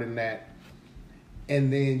a part in that.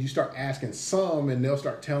 And then you start asking some, and they'll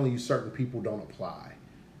start telling you certain people don't apply.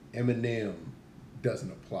 Eminem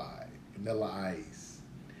doesn't apply. Vanilla Ice,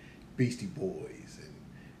 Beastie Boys, and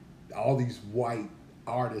all these white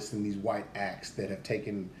artists and these white acts that have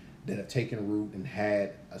taken root and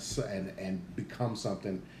had and become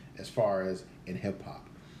something as far as in hip hop.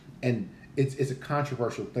 And it's a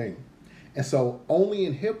controversial thing. And so only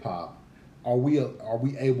in hip hop are we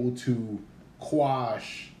able to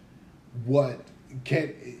quash what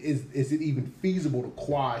is it even feasible to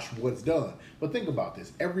quash what's done? But think about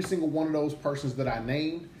this. Every single one of those persons that I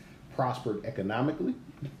named prospered economically.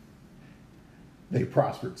 They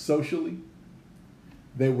prospered socially.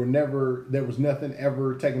 There was nothing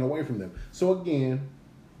ever taken away from them. So again,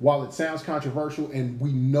 while it sounds controversial and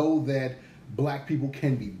we know that black people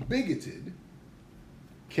can be bigoted,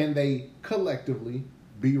 can they collectively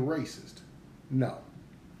be racist? No,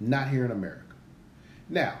 not here in America.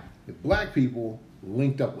 Now, if black people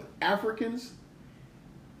linked up with Africans,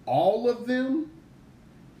 all of them,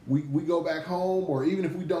 we go back home, or even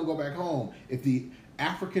if we don't go back home, if the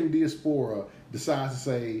African diaspora decides to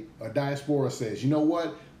say, a diaspora says, you know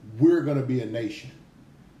what, we're going to be a nation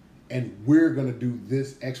and we're going to do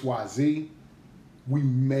this XYZ, we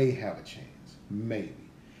may have a chance. Maybe.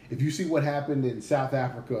 If you see what happened in South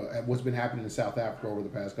Africa, what's been happening in South Africa over the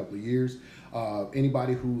past couple of years,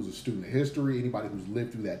 anybody who's a student of history, anybody who's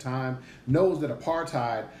lived through that time, knows that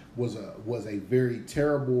apartheid was a very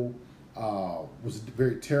terrible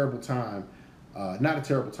time. Not a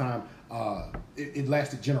terrible time. It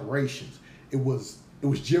lasted generations. It was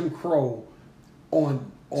Jim Crow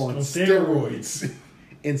on steroids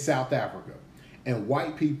in South Africa, and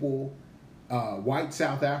white people, white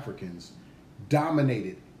South Africans,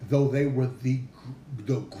 dominated. Though they were the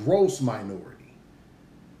gross minority,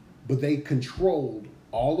 but they controlled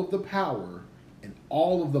all of the power and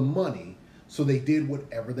all of the money, so they did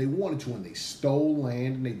whatever they wanted to, and they stole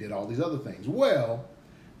land and they did all these other things. Well,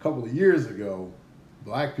 a couple of years ago,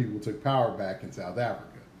 black people took power back in South Africa.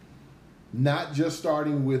 Not just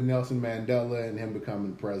starting with Nelson Mandela and him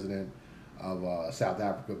becoming president of South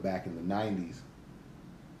Africa back in the 90s.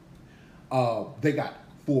 They got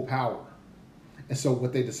full power. And so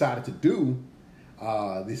what they decided to do,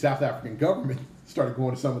 the South African government started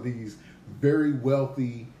going to some of these very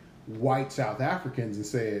wealthy white South Africans and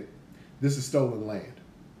said, this is stolen land.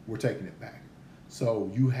 We're taking it back. So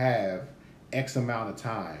you have X amount of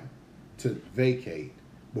time to vacate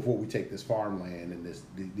before we take this farmland and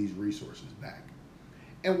these resources back.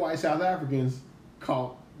 And white South Africans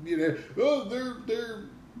call, they're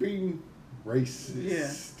being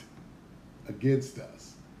racist against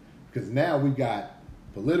us. Because now we've got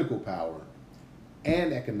political power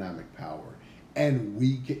and economic power, and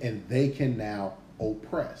they can now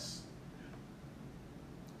oppress.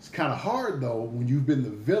 It's kind of hard though when you've been the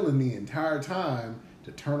villain the entire time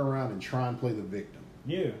to turn around and try and play the victim.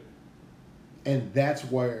 Yeah. And that's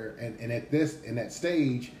where, and at that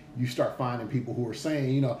stage, you start finding people who are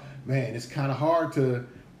saying, man, it's kind of hard to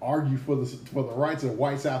argue for the rights of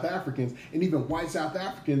white South Africans, and even white South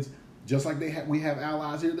Africans, just like we have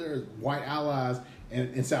allies here. There's white allies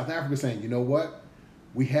in South Africa saying, you know what,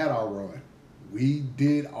 we had our run, we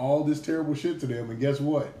did all this terrible shit to them, and guess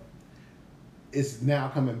what? It's now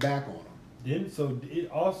coming back on them. Then, so it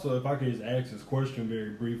also, if I could just ask this question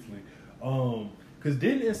very briefly, because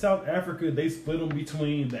then in South Africa they split them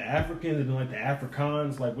between the Africans and then like the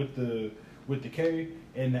Afrikaans, like with the K,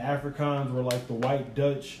 and the Afrikaans were like the white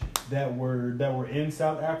Dutch that were in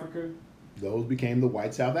South Africa. Those became the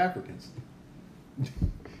white South Africans,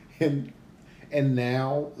 and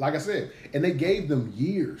now, like I said, and they gave them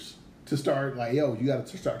years to start. Like, yo, you got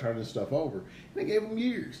to start turning this stuff over. And they gave them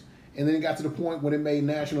years. And then it got to the point when it made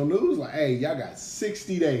national news, like, hey, y'all got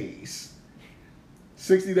 60 days.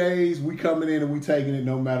 60 days, we coming in and we taking it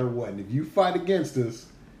no matter what. And if you fight against us,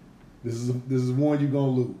 this is one you're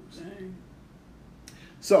going to lose. Dang.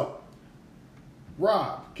 So,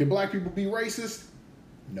 Rob, can black people be racist?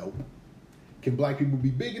 Nope. Can black people be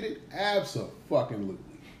bigoted? Absolutely.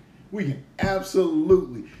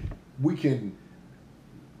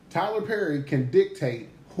 Tyler Perry can dictate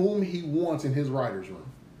whom he wants in his writer's room.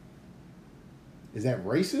 Is that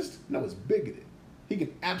racist? No, it's bigoted. He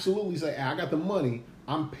can absolutely say, I got the money,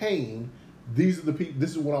 I'm paying, these are the people,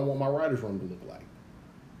 this is what I want my writer's room to look like.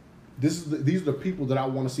 These are the people that I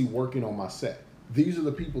want to see working on my set. These are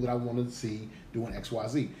the people that I want to see doing X, Y,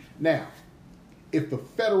 Z. Now, if the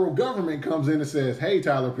federal government comes in and says, hey,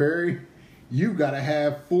 Tyler Perry, you got to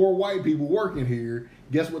have 4 white people working here,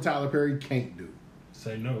 guess what Tyler Perry can't do?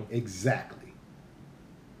 Say no. Exactly.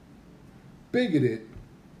 Bigoted,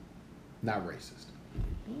 not racist.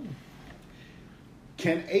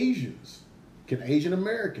 Can Asian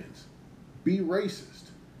Americans be racist?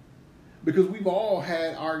 Because we've all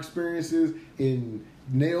had our experiences in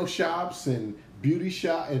nail shops and beauty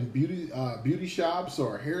shops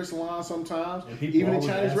or hair salons sometimes, even in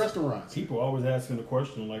Chinese restaurants. People always asking the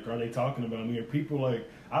question, like, are they talking about me? Or people like,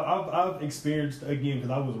 I've experienced, again, because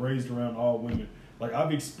I was raised around all women, like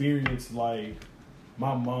I've experienced like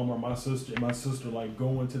my mom or my sister like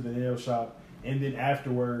going to the nail shop and then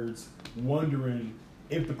afterwards wondering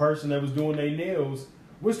if the person that was doing their nails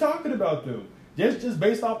was talking about them. Just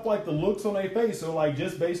based off like the looks on their face, or like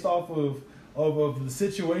just based off of the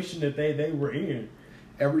situation that they were in.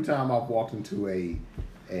 Every time I've walked into an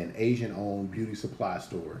Asian-owned beauty supply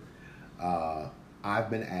store,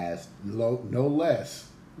 I've been asked no less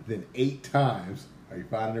than 8 times, "Are you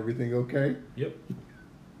finding everything okay?" Yep. You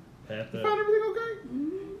find everything okay?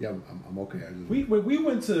 Mm-hmm. Yeah, I'm okay. We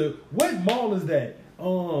went to, what mall is that?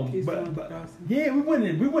 Yeah, we went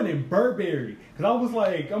in Burberry, because I'm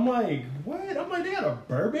like, what? I'm like, they got a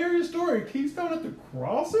Burberry store in Keystone at the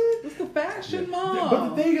Crossing? It's the fashion mall.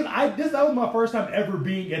 But the thing is, that was my first time ever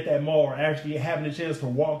being at that mall, or actually having a chance to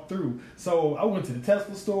walk through. So I went to the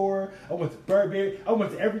Tesla store, I went to Burberry, I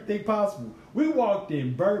went to everything possible. We walked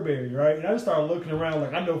in Burberry, right? And I just started looking around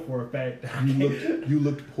like, I know for a fact. You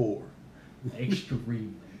looked poor.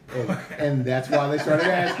 Extreme. And that's why they started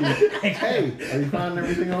asking, hey, are you finding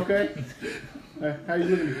everything okay? How you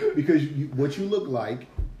looking? Because what you look like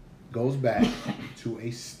goes back to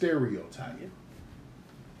a stereotype.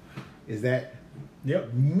 Is that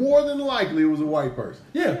more than likely it was a white person?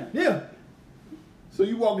 Yeah. So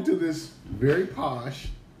you walk into this very posh,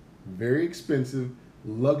 very expensive,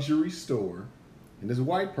 luxury store, and this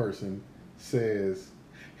white person says,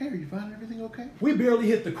 hey, are you finding everything okay? We barely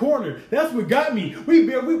hit the corner. That's what got me. We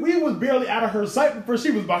was barely out of her sight before she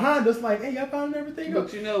was behind us like, hey, y'all found everything okay?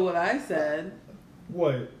 But you know what I said?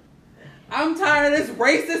 What? I'm tired of this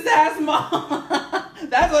racist ass mom.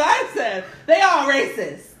 That's what I said. They all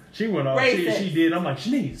racist. She went off. She did. I'm like,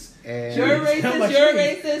 Shanice. You're racist.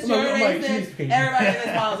 Everybody in this mall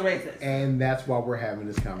is racist. And that's why we're having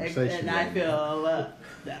this conversation. And I feel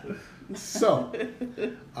So,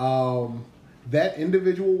 that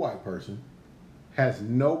individual white person has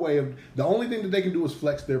no way of... The only thing that they can do is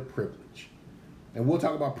flex their privilege. And we'll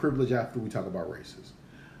talk about privilege after we talk about racism.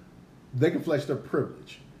 they can flex their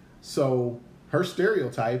privilege. So her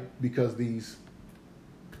stereotype, because these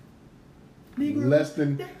less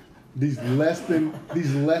than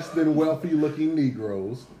wealthy looking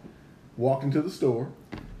Negroes walked into the store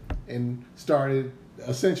and started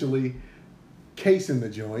essentially casing the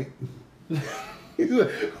joint. He's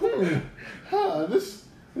like, this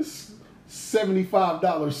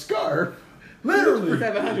 $75 scarf, Literally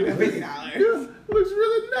 $750. looks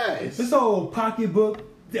really nice. This old pocketbook,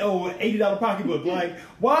 the old $80 pocketbook. Like,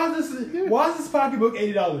 why is this pocketbook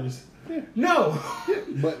 $80? Yeah. No,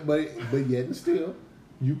 But yet and still,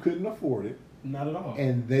 you couldn't afford it. not at all.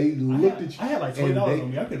 And they looked at you. I had like $20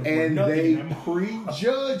 on me. I couldn't afford and nothing. they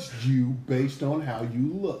prejudged you based on how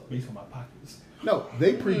you looked. Based on my pockets. No,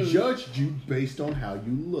 they prejudged you based on how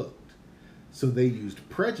you looked. So they used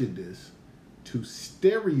prejudice to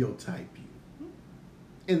stereotype you.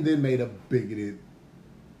 And then made a bigoted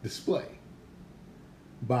display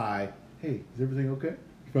by, hey, is everything okay?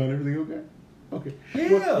 You found everything okay? Okay.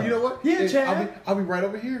 Yeah. Well, you know what? Yeah, Chad. I'll be right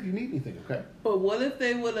over here if you need anything, okay? But what if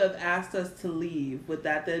they would have asked us to leave? Would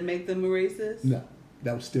that then make them a racist? No.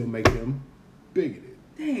 That would still make them bigoted.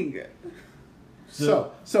 Dang it.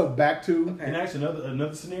 So back to And actually,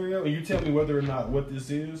 another scenario, and you tell me whether or not what this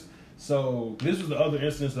is. So this was the other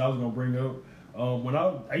instance that I was going to bring up. When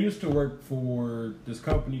I used to work for this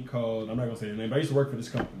company called, I'm not going to say the name, but I used to work for this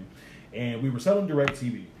company. And we were selling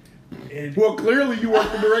DirecTV. And well, clearly you work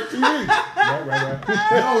for DirecTV.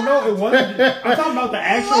 right. No, it wasn't. I'm talking about the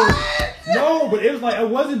actual. No, but it was like, it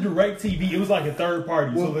wasn't DirecTV. It was like a third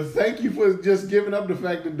party. Well, So thank you for just giving up the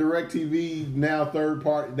fact that DirecTV now third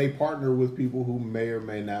party. They partner with people who may or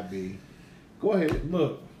may not be. Go ahead.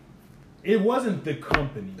 look, it wasn't the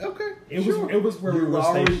company. Okay. It sure. was where we were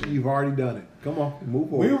stationed. You've already done it. Come on, move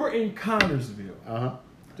forward. We were in Connorsville.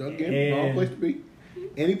 Again, wrong place to be.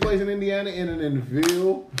 Any place in Indiana, in an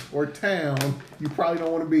ville or town, you probably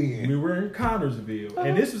don't want to be in. We were in Connorsville,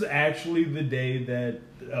 and this was actually the day that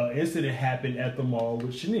incident happened at the mall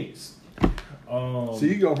with Shanice. So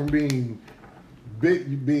you go from being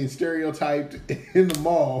stereotyped in the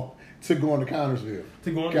mall to going to Connorsville.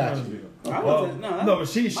 Gotcha. I wasn't. No,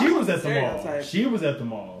 she was at the mall. stereotype. She was at the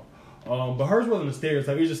mall. But hers wasn't a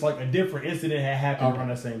stereotype. It was just like a different incident had happened around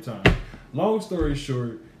that same time. Long story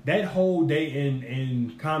short, that whole day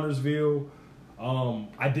in Connorsville,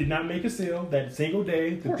 I did not make a sale that single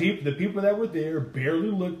day. The people that were there barely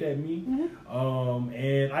looked at me. Mm-hmm.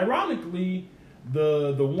 And ironically,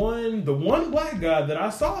 the one black guy that I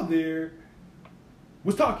saw there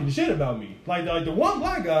was talking shit about me. Like the one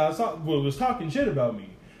black guy I saw was talking shit about me.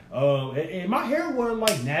 And my hair wasn't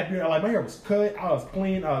like nappy. Like my hair was cut. I was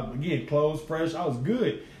clean. I was again clothes fresh. I was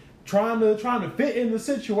good. Trying to fit in the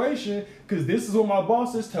situation because this is what my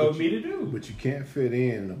bosses told me to do. But you can't fit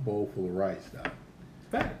in a bowl full of rice, Doc.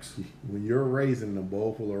 Facts. When you're raised in a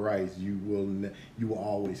bowl full of rice, you will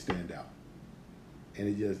always stand out, and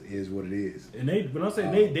it just is what it is. And when I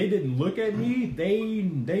say they didn't look at me,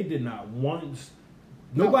 they did not once.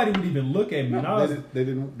 Nobody would even look at me. No, they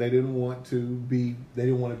didn't want to be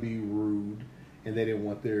rude, and they didn't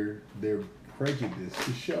want their prejudice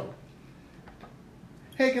to show.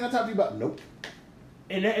 Hey, can I talk to you about? Nope.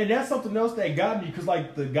 And that's something else that got me because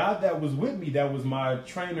like the guy that was with me, that was my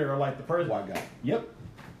trainer or like the person. White guy. Yep.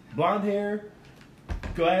 Blonde hair,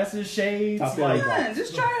 glasses, shades. Top like,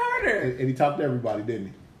 Just try harder. And he talked to everybody, didn't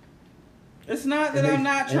he? It's not that I'm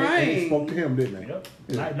not trying. And they spoke to him, didn't they? Yep.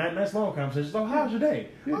 Yeah. Nice long conversation. So how's your day?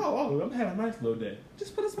 Yeah. Oh, I'm having a nice little day.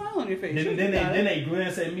 Just put a smile on your face. Then they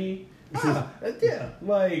glance at me. Yeah,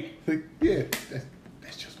 like Yeah,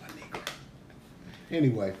 that's just my Negro.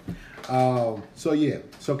 Anyway, so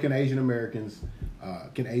can Asian Americans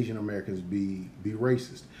be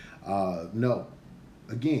racist? No.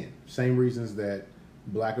 Again, same reasons that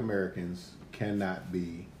Black Americans cannot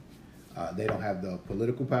be. They don't have the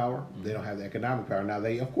political power. They don't have the economic power. Now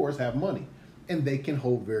they of course have money, and they can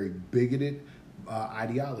hold very bigoted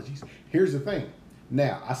ideologies. Here's the thing.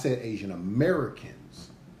 Now I said Asian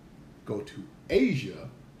Americans. Go to Asia,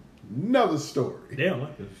 another story. they don't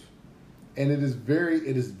like us. And it is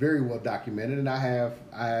very well documented, and I have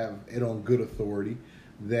it on good authority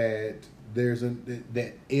that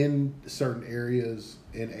that in certain areas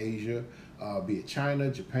in Asia, be it China,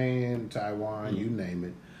 Japan, Taiwan, you name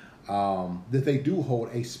it, that they do hold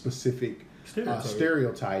a specific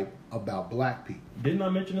stereotype about Black people. Didn't I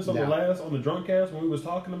mention this on the drunk cast when we was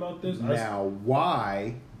talking about this? Now,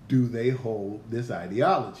 why do they hold this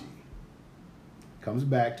ideology? Comes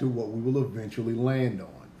back to what we will eventually land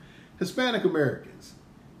on. Hispanic Americans.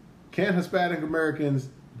 Can Hispanic Americans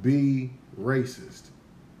be racist?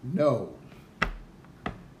 No.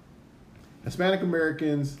 Hispanic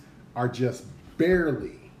Americans are just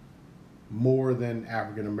barely more than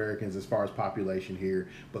African Americans as far as population here,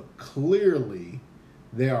 but clearly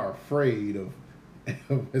they are afraid of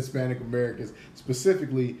Hispanic Americans,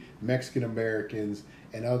 specifically Mexican Americans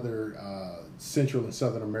and other Central and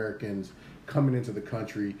Southern Americans coming into the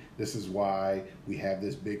country. This is why we have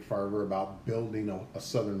this big fervor about building a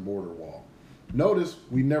southern border wall. Notice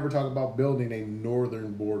we never talk about building a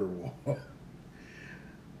northern border wall.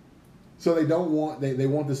 So they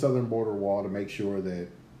want the southern border wall to make sure that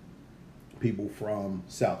people from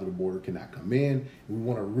south of the border cannot come in. We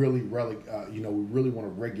want to really want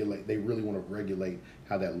to regulate. They really want to regulate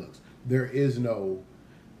how that looks. There is no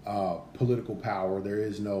political power. There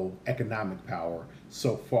is no economic power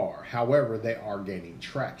so far. However, they are gaining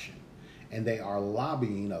traction, and they are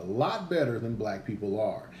lobbying a lot better than black people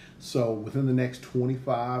are. So within the next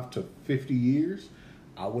 25 to 50 years,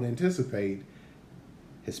 I would anticipate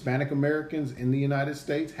Hispanic Americans in the United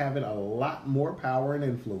States having a lot more power and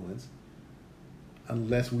influence,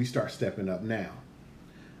 unless we start stepping up now.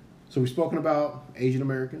 So we've spoken about Asian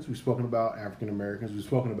Americans, we've spoken about African Americans, we've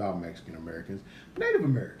spoken about Mexican Americans, Native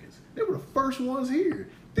Americans. They were the first ones here.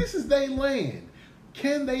 This is their land.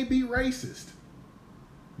 Can they be racist?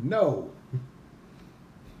 No.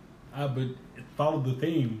 But follow the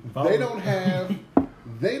theme. They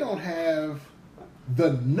don't have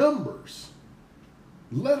the numbers,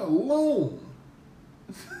 let alone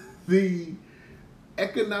the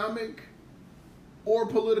economic or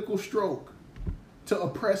political stroke to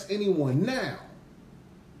oppress anyone. Now,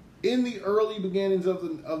 in the early beginnings of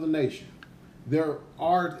the nation,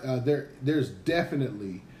 there's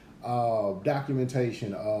definitely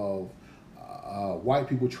documentation of white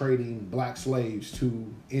people trading black slaves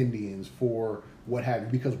to Indians for what have you,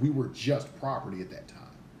 because we were just property at that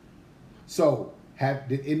time. So,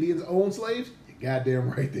 did Indians own slaves? You're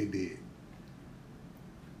goddamn right they did.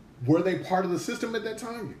 Were they part of the system at that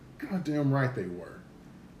time? You're goddamn right they were.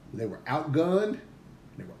 They were outgunned,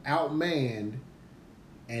 they were outmanned,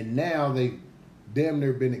 and now they've damn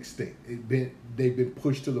near been extinct. They've been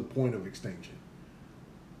pushed to the point of extinction.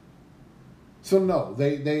 So no,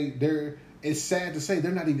 they're. It's sad to say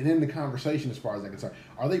they're not even in the conversation as far as I'm concerned.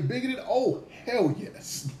 Are they bigoted? Oh, hell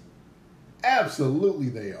yes. Absolutely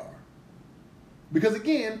they are. Because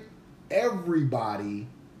again, everybody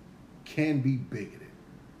can be bigoted.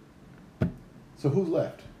 So who's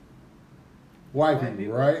left? White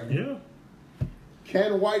people, right? Yeah.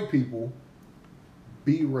 Can white people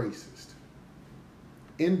be racist?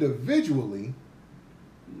 Individually,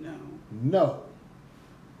 no.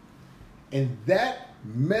 And that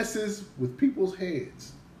messes with people's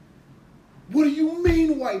heads. What do you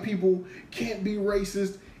mean white people can't be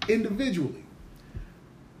racist individually?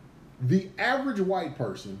 The average white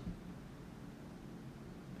person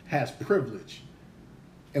has privilege.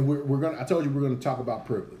 And I told you we're going to talk about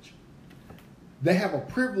privilege. They have a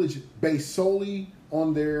privilege based solely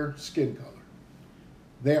on their skin color.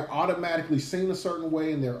 They're automatically seen a certain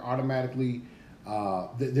way, and they're automatically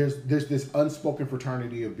there's this unspoken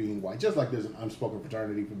fraternity of being white, just like there's an unspoken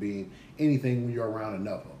fraternity for being anything when you're around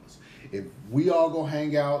enough of us. If we all go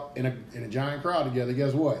hang out in a giant crowd together,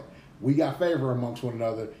 guess what? We got favor amongst one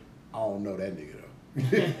another. I don't know that nigga though.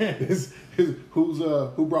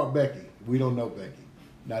 Who brought Becky? We don't know Becky.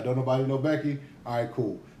 Now, don't nobody know Becky? All right,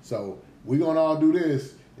 cool. So we gonna all do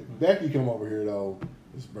this. If Becky come over here though,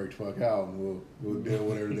 let's break the fuck out and we'll deal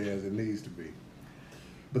with everything as it needs to be.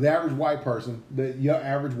 But the average white person, your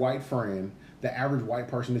average white friend, the average white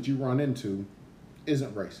person that you run into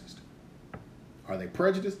isn't racist. Are they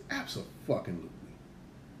prejudiced? Absolutely.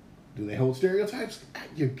 Do they hold stereotypes?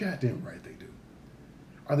 You're goddamn right they do.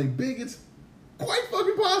 Are they bigots? Quite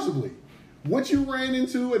fucking possibly. What you ran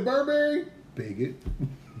into at Burberry? Bigot.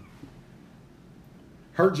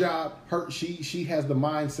 Her job, she has the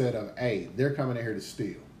mindset of, hey, they're coming in here to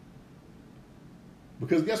steal.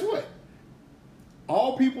 Because guess what?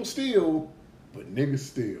 All people steal, but niggas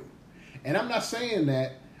steal. And I'm not saying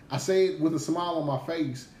that. I say it with a smile on my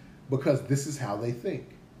face because this is how they think.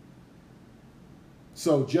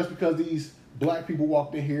 So just because these black people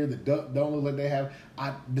walked in here that don't look like they have,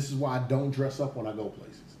 this is why I don't dress up when I go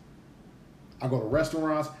places. I go to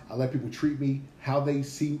restaurants. I let people treat me how they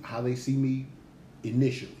see me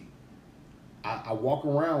initially. I walk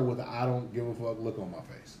around with I don't give a fuck look on my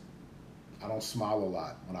face. I don't smile a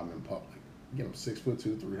lot when I'm in public. Again, I'm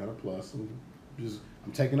 6'2", 300 plus. I'm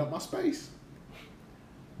taking up my space.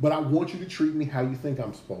 But I want you to treat me how you think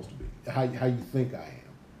I'm supposed to be, how you think I am.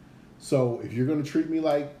 So if you're gonna treat me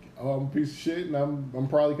like I'm a piece of shit and I'm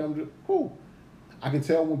probably coming to cool. I can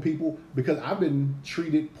tell when people, because I've been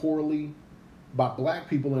treated poorly by black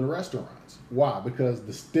people in restaurants. Why? Because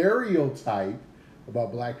the stereotype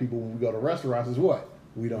about black people when we go to restaurants is what?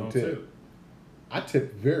 We don't tip. I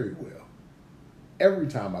tip very well every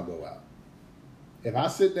time I go out. If I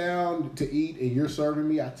sit down to eat and you're serving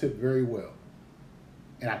me, I tip very well.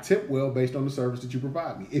 And I tip well based on the service that you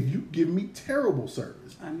provide me. If you give me terrible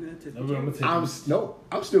service, I'm going to tip you. I'm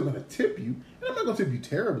still going to tip you. And I'm not going to tip you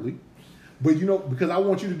terribly. But because I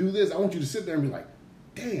want you to do this, I want you to sit there and be like,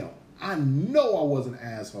 damn, I know I was an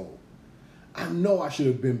asshole. I know I should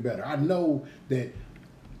have been better. I know that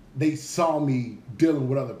they saw me dealing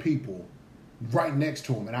with other people right next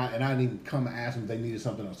to them, and I didn't even come and ask them if they needed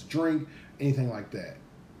something else to drink, anything like that.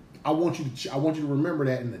 I want you to remember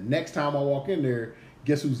that, and the next time I walk in there,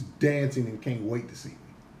 guess who's dancing and can't wait to see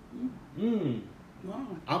me? Wow.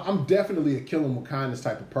 I'm definitely a kill 'em with kindness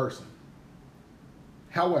type of person.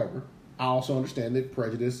 However, I also understand that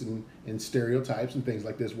prejudice and stereotypes and things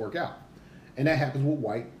like this work out. And that happens with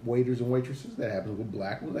white waiters and waitresses. That happens with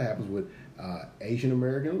black ones. That happens with Asian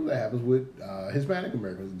Americans. That happens with Hispanic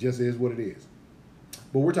Americans. It just is what it is.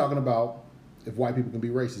 But we're talking about if white people can be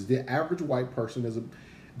racist. The average white person is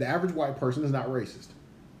not racist.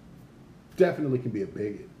 Definitely can be a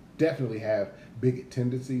bigot. Definitely have bigot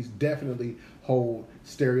tendencies. Definitely hold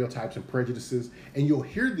stereotypes and prejudices. And you'll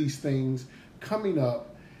hear these things coming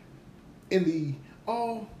up in the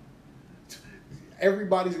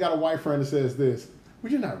everybody's got a white friend that says this.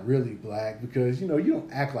 Well, you're not really black because, you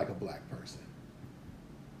don't act like a black person.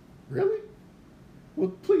 Really?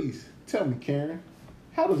 Well, please tell me, Karen,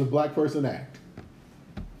 how does a black person act?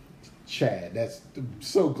 Chad, I'm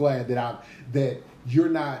so glad that you're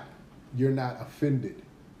not offended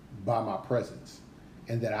by my presence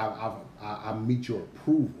and that I meet your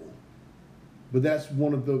approval. But that's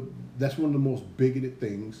one of the most bigoted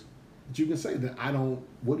things that you can say. That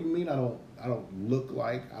what do you mean I don't look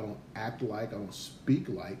like, I don't act like, I don't speak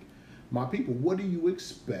like my people? What do you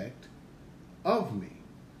expect of me?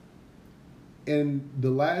 And the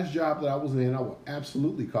last job that I was in, I will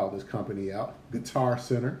absolutely call this company out, Guitar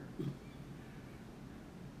Center.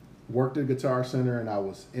 Worked at Guitar Center, and I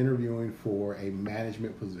was interviewing for a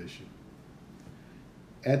management position.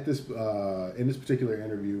 At this in this particular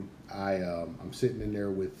interview, I'm sitting in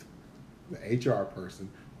there with the HR person,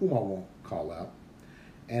 whom I won't call out,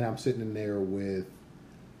 and I'm sitting in there with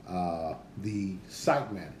the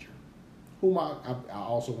site manager, whom I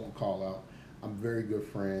also won't call out. I'm very good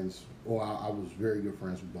friends, or I was very good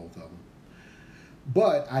friends with both of them.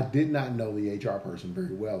 But I did not know the HR person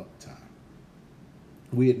very well at the time.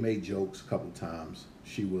 We had made jokes a couple of times.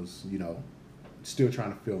 She was, still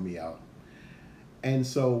trying to fill me out. And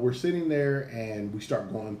so we're sitting there and we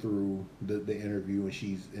start going through the interview,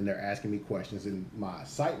 and they're asking me questions, and my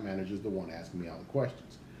site manager is the one asking me all the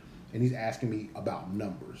questions. And he's asking me about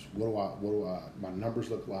numbers. What do my numbers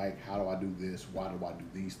look like? How do I do this? Why do I do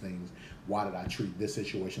these things? Why did I treat this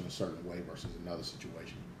situation a certain way versus another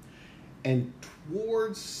situation? And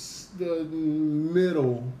towards the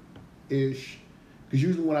middle-ish, because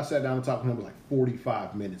usually when I sat down and talked to him, it was like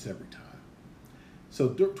 45 minutes every time.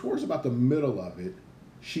 So towards about the middle of it,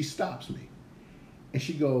 she stops me. And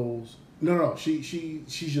she goes, no, she's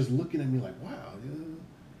just looking at me like, wow.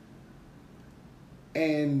 Yeah.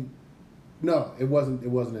 And no, it wasn't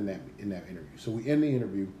in that interview. So we end the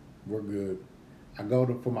interview, we're good. I go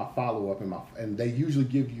for my follow-up, and they usually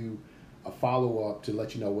give you a follow-up to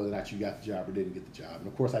let you know whether or not you got the job or didn't get the job. And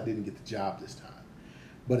of course I didn't get the job this time.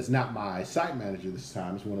 But it's not my site manager this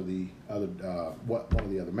time. It's one of the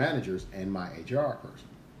other managers and my HR person.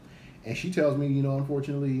 And she tells me,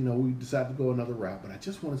 unfortunately, we decided to go another route. But I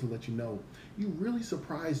just wanted to let you know, you really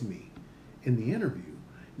surprised me in the interview.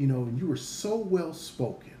 And you were so well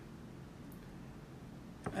spoken.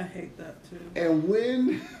 I hate that too. And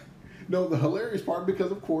the hilarious part,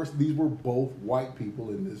 because of course these were both white people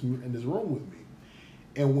in this room with me.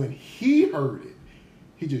 And when he heard it,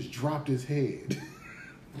 he just dropped his head.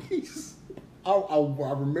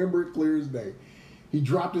 I remember it clear as day. He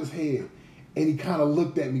dropped his head and he kind of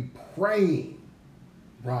looked at me praying,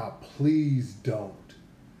 Rob, please don't.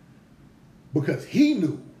 Because he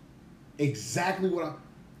knew exactly what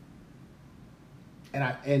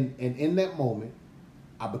and in that moment,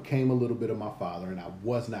 I became a little bit of my father, and I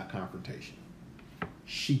was not confrontational.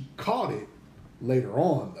 She caught it later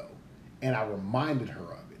on though, and I reminded her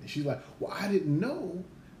of it. And she's like, well, I didn't know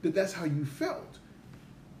that that's how you felt.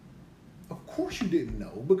 Of course you didn't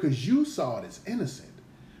know, because you saw it as innocent.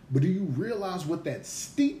 But do you realize what that's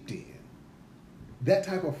steeped in? That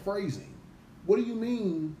type of phrasing. What do you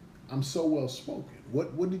mean I'm so well spoken?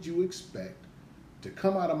 What did you expect to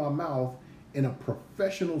come out of my mouth in a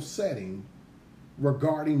professional setting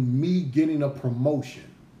regarding me getting a promotion.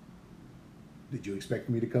 Did you expect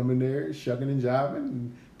me to come in there shucking and jiving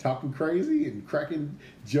and talking crazy and cracking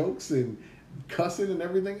jokes and cussing and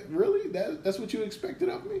everything? Really? That's what you expected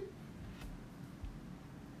of me?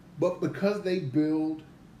 But because they build,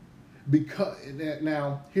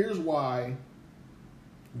 now here's why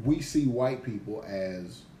we see white people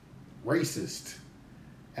as racist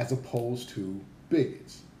as opposed to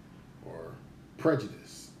bigots or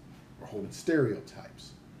prejudice or holding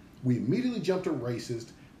stereotypes. We immediately jump to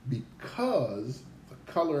racist because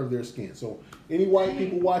the color of their skin. So any white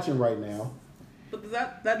people watching right now. But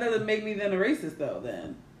that doesn't make me then a racist though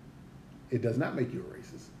then. It does not make you a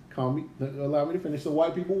racist. Allow me to finish. So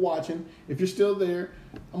white people watching, if you're still there,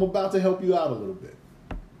 I'm about to help you out a little bit.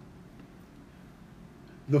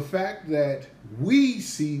 The fact that we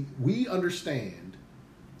understand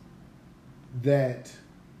that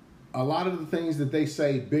a lot of the things that they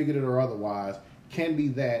say, bigoted or otherwise, can be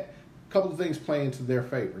that. A couple of things play into their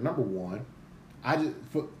favor. Number one,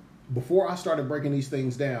 before I started breaking these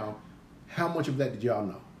things down, how much of that did y'all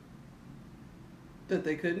know? That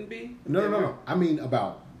they couldn't be? No. I mean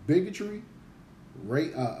about bigotry,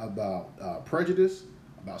 about prejudice,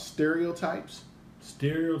 about stereotypes.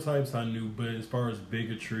 Stereotypes I knew, but as far as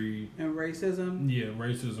bigotry and racism,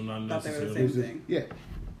 racism not thought they were the necessarily. same thing. Yeah,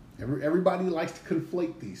 everybody likes to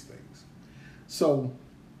conflate these things. So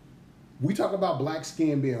we talk about black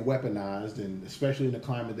skin being weaponized, and especially in the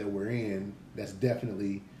climate that we're in, that's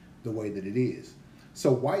definitely the way that it is.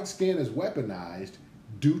 So white skin is weaponized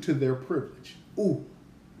due to their privilege. Ooh,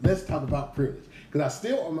 let's talk about privilege. Because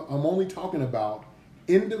I'm only talking about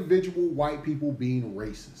individual white people being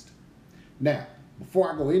racist. Now,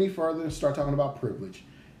 before I go any further and start talking about privilege,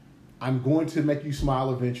 I'm going to make you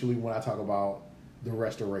smile eventually when I talk about the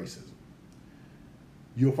rest of racism.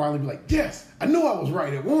 You'll finally be like, yes, I knew I was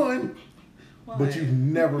right at one. Why? But you've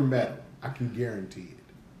never met them. I can guarantee it.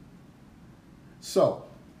 So,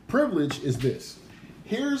 privilege is this.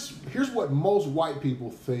 Here's what most white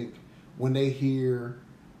people think when they hear,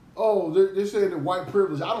 oh, they're saying that white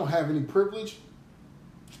privilege. I don't have any privilege.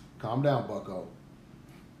 Calm down, bucko.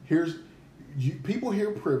 People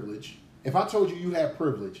hear privilege. If I told you you had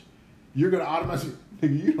privilege, you're going to automatically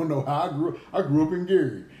think, you don't know how I grew up. I grew up in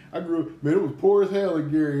Gary. Man, it was poor as hell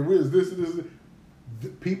in Gary. And was this and this.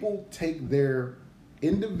 People take their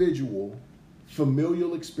individual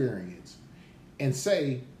familial experience and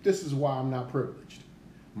say, this is why I'm not privileged.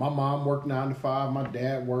 My mom worked 9 to 5. My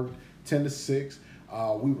dad worked 10 to 6.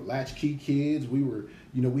 We were latchkey kids.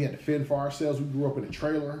 We had to fend for ourselves. We grew up in a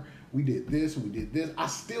trailer. We did this and we did this. I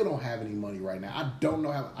still don't have any money right now. I don't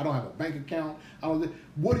have a bank account.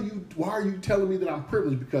 Why are you telling me that I'm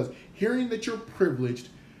privileged? Because hearing that you're privileged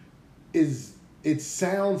it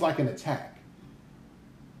sounds like an attack.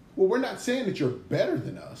 Well, we're not saying that you're better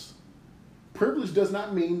than us. Privilege does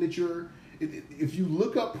not mean that if you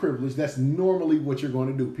look up privilege, that's normally what you're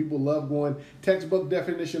going to do. People love going textbook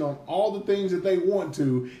definition on all the things that they want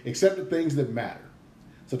to, except the things that matter.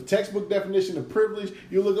 So the textbook definition of privilege,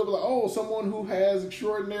 you look up like, oh, someone who has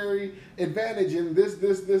extraordinary advantage in this,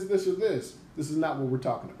 or this. This is not what we're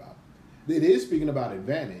talking about. It is speaking about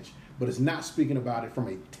advantage, but it's not speaking about it from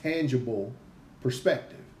a tangible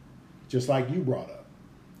perspective. Just like you brought up.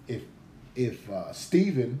 If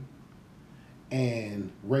Stephen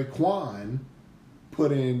and Raekwon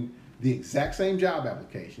put in the exact same job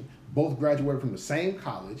application, both graduated from the same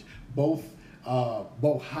college, both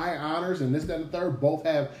high honors and this, that, and the third, both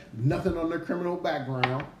have nothing on their criminal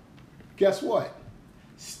background, guess what?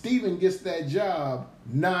 Stephen gets that job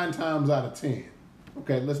 9 times out of 10.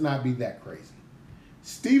 Okay, let's not be that crazy.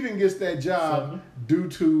 Stephen gets that job due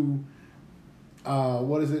to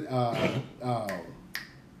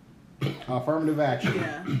affirmative action.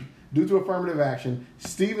 Yeah. Due to affirmative action,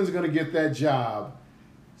 Stephen's going to get that job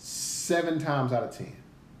 7 times out of 10.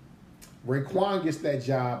 Raekwon gets that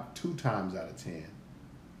job 2 times out of 10.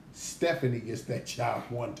 Stephanie gets that job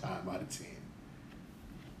 1 time out of 10.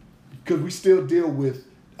 Because we still deal with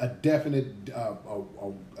a definite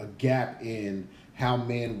a gap in how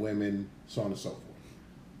men, women, so on and so forth.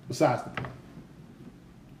 Besides the point.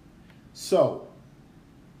 So,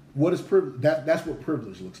 what is privilege? That's what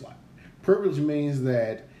privilege looks like. Privilege means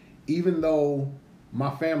that even though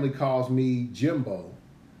my family calls me Jimbo,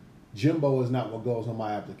 Jimbo is not what goes on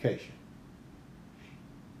my application.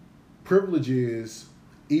 Privilege is,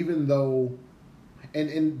 even though,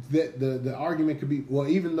 and the argument could be, well,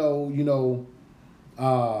 even though, even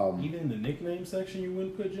in the nickname section you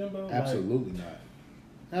wouldn't put Jimbo? Absolutely not.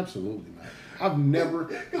 Absolutely not. I've never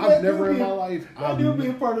in my life. I do be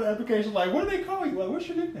a part of the application. Like, what do they call you? Like, what's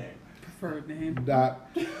your nickname? preferred name.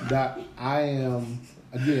 I am,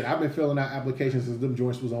 again, I've been filling out applications since them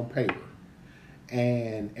joints was on paper.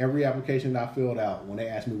 And every application that I filled out, when they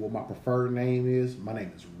asked me what my preferred name is, my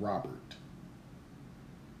name is Robert.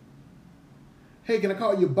 Hey, can I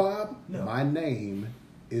call you Bob? No. My name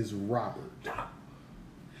is Robert.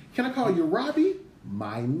 Can I call you Robbie?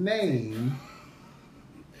 My name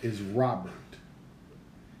is Robert.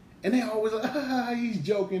 And they always like, he's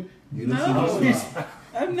joking. You didn't see me smile.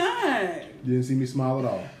 I'm not. You didn't see me smile at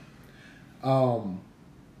all.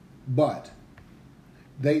 But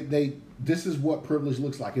this is what privilege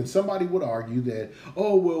looks like. And somebody would argue that,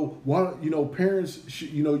 oh, well, why, parents,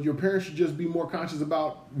 your parents should just be more conscious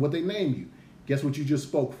about what they name you. Guess what you just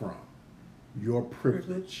spoke from? Your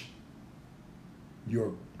privilege.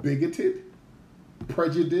 Your bigoted,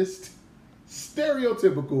 prejudiced,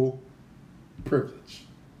 stereotypical privilege.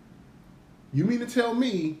 You mean to tell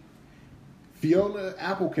me Fiona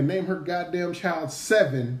Apple can name her goddamn child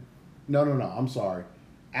 7? No, I'm sorry.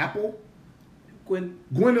 Apple?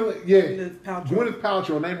 Gwyneth, yeah. Gwyneth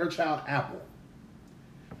Paltrow named her child Apple.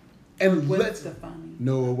 And Gwen Stefani.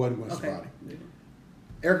 No, it wasn't Gwen Stefani.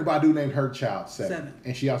 Erykah Badu named her child 7.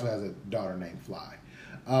 And she also has a daughter named Fly.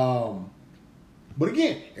 But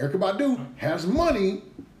again, Erykah Badu has money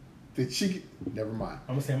that she... Never mind.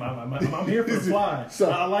 I'm going to say I'm here for the Fly.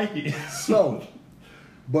 So, I like it. So,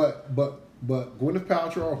 but Gwyneth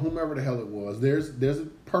Paltrow or whomever the hell it was, there's a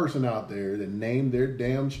person out there that named their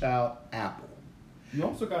damn child Apple. You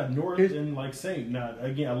also got North and like Saint. Now,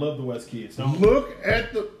 again, I love the West kids. So look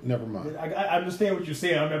at the... Never mind. I understand what you're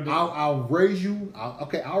saying. I'll raise you...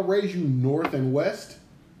 I'll raise you North and West,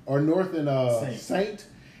 or North and Saint,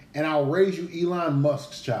 and I'll raise you Elon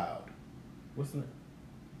Musk's child. What's the name?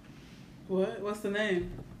 What's the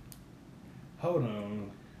name? Hold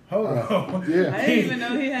on. Yeah. I didn't even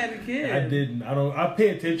know he had a kid. I didn't. I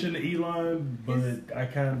pay attention to Elon, but I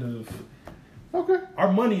kind of... Okay.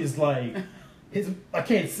 Our money is like... I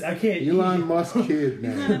can't. Elon Musk kid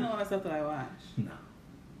name. He's not in all that stuff that I watch. No.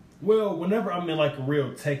 Well, whenever I'm in like a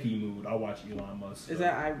real techie mood, I watch Elon Musk. Is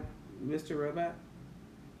that Mr. Robot?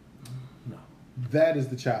 No. That is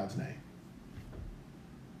the child's name.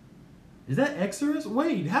 Is that Exodus?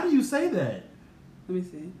 Wait, how do you say that? Let me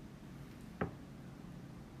see.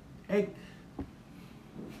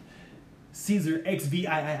 Caesar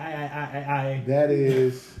XVI. That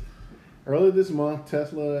is earlier this month.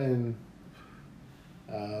 Tesla and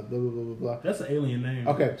blah blah blah blah blah. That's an alien name.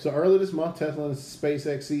 Okay, so earlier this month, Tesla and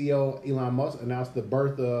SpaceX CEO Elon Musk announced the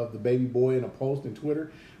birth of the baby boy in a post on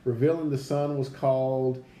Twitter, revealing the son was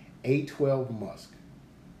called A12 Musk.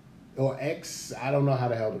 Or X, I don't know how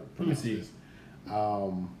the hell to pronounce this.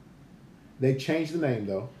 They changed the name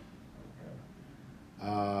though.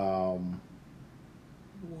 What?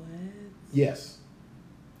 Yes.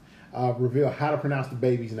 Reveal how to pronounce the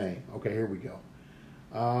baby's name. Okay, here we go.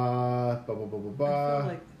 I feel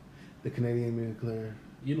like the Canadian nuclear.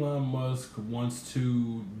 Elon Musk wants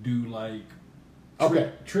to do like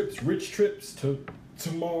rich trips to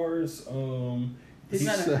Mars. He's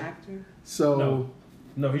not an actor. So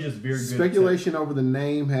no, he's just very good. Speculation over the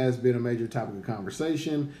name has been a major topic of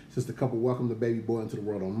conversation since the couple welcomed the baby boy into the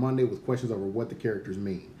world on Monday with questions over what the characters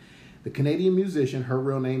mean. The Canadian musician, her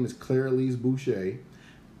real name is Claire Elise Boucher,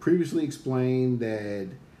 previously explained that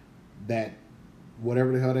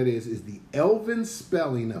whatever the hell that is the Elven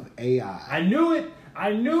spelling of AI. I knew it.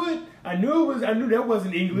 I knew that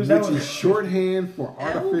wasn't English. Which is shorthand for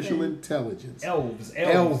artificial intelligence.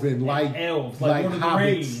 Elven, like elves, like Lord of the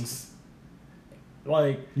Rings.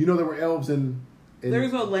 Like there were elves in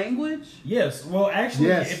there's a language. Yes, well,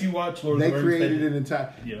 actually, if you watch Lord of the Rings, they created an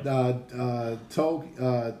entire.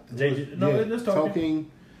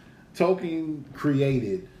 Tolkien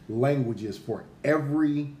created languages for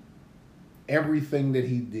everything that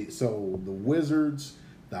he did. So the wizards,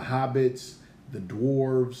 the hobbits, the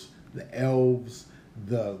dwarves, the elves,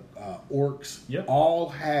 the orcs, all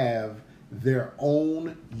have their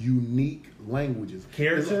own unique languages.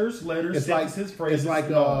 Characters, letters, sentences, phrases.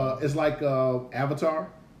 It's like Avatar.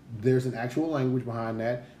 There's an actual language behind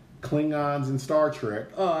that. Klingons in Star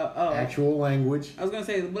Trek. Actual language. I was gonna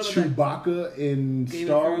say Chewbacca in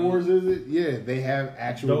Star Wars. Is it? Yeah, they have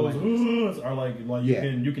actual. Those are like you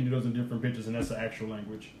can do those in different pictures, and that's the actual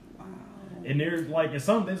language. Wow. And there's like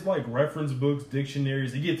there's like reference books,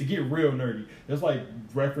 dictionaries. To get real nerdy, there's like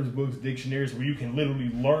reference books, dictionaries where you can literally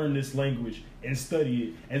learn this language and study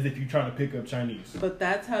it as if you're trying to pick up Chinese. But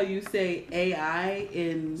that's how you say AI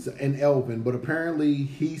in Elven. But apparently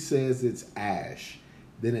he says it's Ash.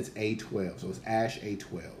 Then it's A12. So it's Ash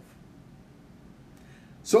A12.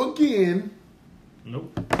 So again,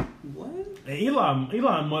 nope. What? And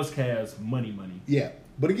Elon Musk has money. Yeah,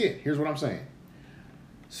 but again, here's what I'm saying.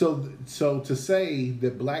 So to say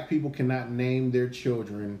that black people cannot name their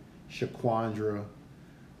children Shaquandra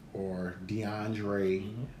or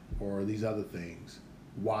DeAndre or these other things,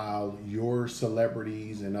 while your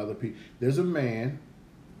celebrities and other people, there's a man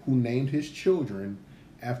who named his children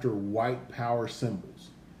after white power symbols.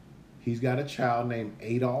 He's got a child named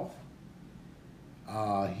Adolf.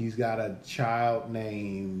 He's got a child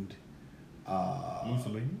named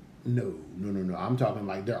Mussolini? No. I'm talking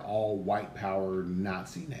like they're all white power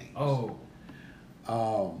Nazi names. Oh.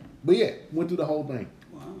 But yeah, went through the whole thing.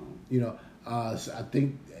 Wow. You know, so I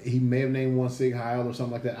think he may have named one Sig Heil or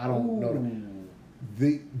something like that. I don't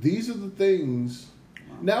know. These are the things.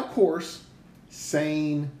 Wow. Now, of course,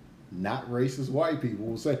 sane, not racist white people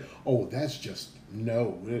will say, "Oh, that's just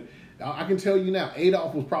no." I can tell you now,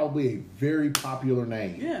 Adolf was probably a very popular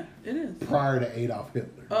name. Yeah, it is. Prior to Adolf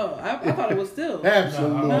Hitler. Oh, I thought it was still.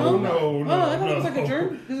 Absolutely. No. Oh, I thought it was like a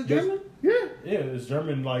German. Is it German? Yeah. Yeah, it's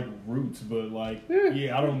German like roots, but like you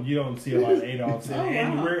don't see a lot of Adolfs.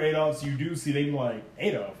 And the rare Adolfs you do see, they like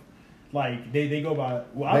Adolf. Like they go by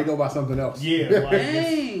they go by something else. Yeah. Like,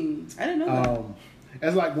 dang. I didn't know that.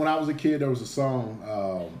 It's like when I was a kid, there was a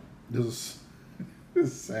song. This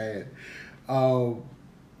is sad.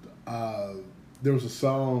 There was a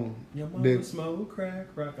song. Your mama smoke crack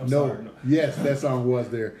rock. No. Yes, that song was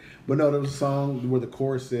there. But no, there was a song where the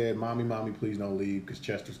chorus said, "Mommy, mommy, please don't leave," because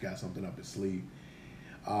Chester's got something up his sleeve.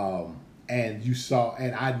 And you saw,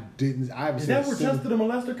 and I didn't. Is that where Chester the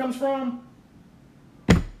Molester comes from?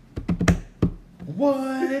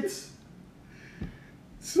 What?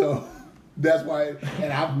 So that's why,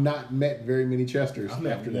 and I've not met very many Chesters. I've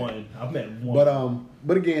met one.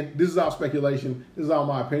 But again, this is all speculation. This is all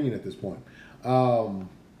my opinion at this point.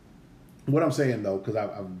 What I'm saying though, because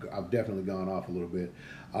I've definitely gone off a little bit.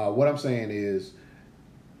 What I'm saying is,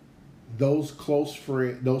 those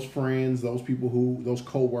those friends, those people those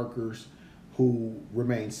co-workers who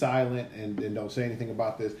remain silent and don't say anything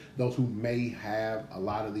about this, those who may have a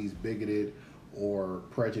lot of these bigoted or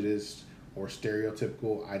prejudiced or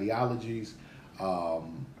stereotypical ideologies,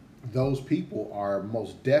 those people are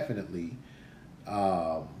most definitely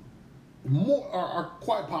are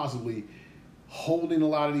quite possibly holding a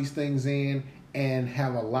lot of these things in and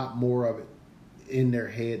have a lot more of it in their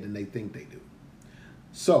head than they think they do.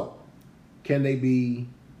 So, can they be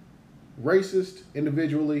racist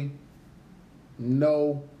individually?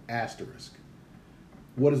 No, asterisk.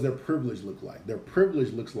 What does their privilege look like? Their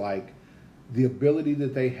privilege looks like the ability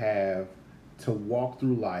that they have to walk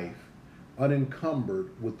through life unencumbered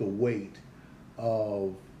with the weight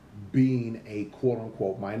of being a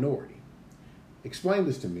quote-unquote minority. Explain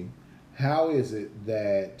this to me. How is it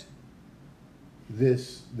that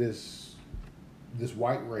this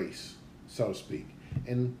white race, so to speak,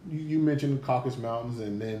 and you mentioned the Caucasus Mountains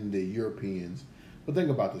and then the Europeans, but think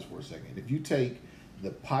about this for a second. If you take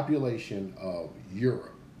the population of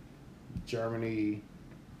Europe, Germany,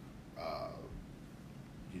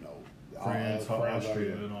 France,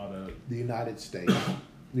 Austria, and all that. The United States.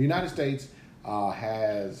 The United States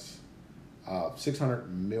has 600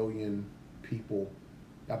 million people.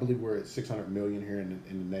 I believe we're at 600 million here in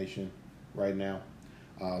the nation right now.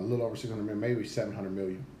 A little over 600 million, maybe 700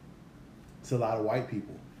 million. It's a lot of white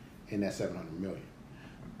people in that 700 million.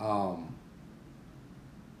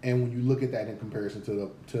 And when you look at that in comparison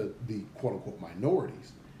to the quote unquote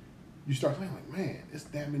minorities, you start thinking like, man, it's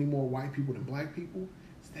that many more white people than black people.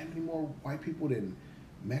 It's that many more white people than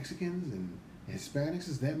Mexicans and Hispanics.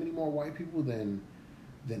 It's that many more white people than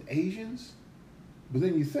Asians. But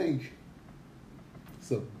then you think,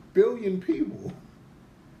 it's 1 billion people.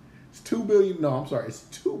 It's 2 billion. No, I'm sorry. It's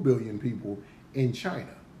 2 billion people in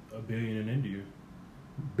China. 1 billion in India.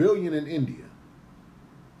 Billion in India.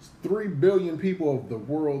 It's 3 billion people of the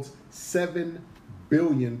world's 7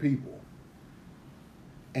 billion people.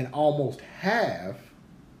 And almost half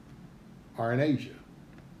are in Asia.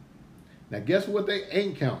 Now, guess what they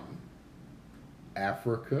ain't counting?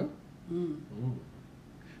 Africa.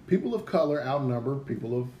 People of color outnumber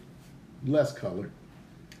people of less color.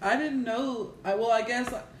 I didn't know. I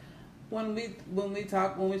guess when we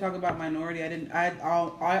talk about minority,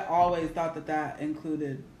 I always thought that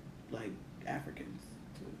included like Africans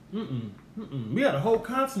too. We got a whole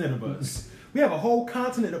continent of us. We have a whole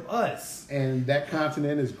continent of us. And that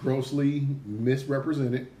continent is grossly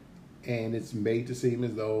misrepresented. And it's made to seem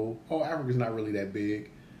as though, Africa's not really that big.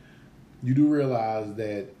 You do realize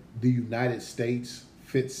that the United States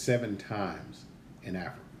fits 7 times in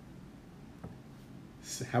Africa.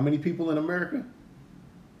 How many people in America?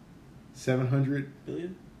 700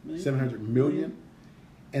 billion? 700 million.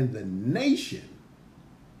 And the nation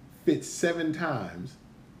fits 7 times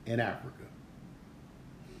in Africa.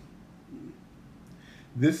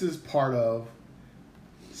 This is part of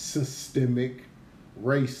systemic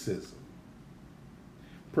racism.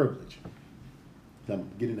 Privilege. I'm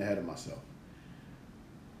getting ahead of myself.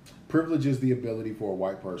 Privilege is the ability for a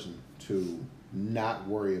white person to not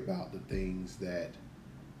worry about the things that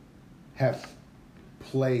have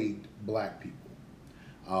plagued black people.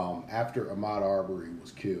 After Ahmaud Arbery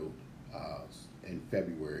was killed in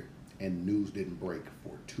February and news didn't break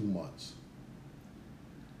for 2 months,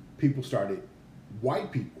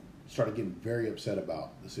 white people started getting very upset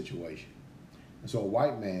about the situation. And so a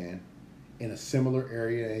white man in a similar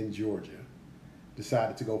area in Georgia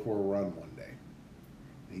decided to go for a run one day.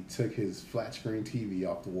 And he took his flat screen TV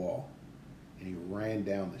off the wall and he ran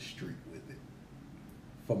down the street with it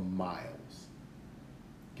for miles.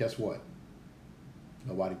 Guess what?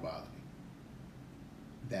 Nobody bothered him.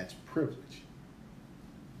 That's privilege.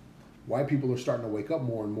 White people are starting to wake up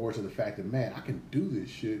more and more to the fact that, man, I can do this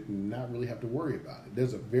shit and not really have to worry about it.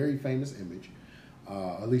 There's a very famous image,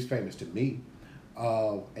 at least famous to me,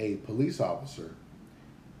 of a police officer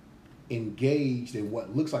engaged in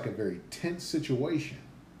what looks like a very tense situation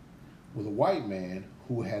with a white man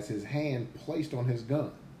who has his hand placed on his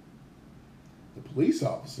gun. The police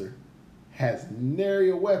officer has nary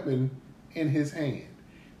a weapon in his hand.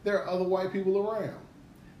 There are other white people around.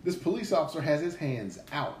 This police officer has his hands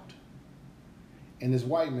out. And this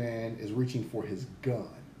white man is reaching for his gun.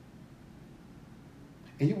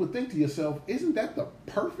 And you would think to yourself, isn't that the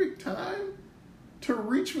perfect time to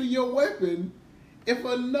reach for your weapon if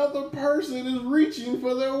another person is reaching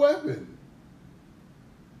for their weapon?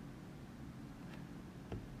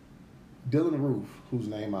 Dylan Roof, whose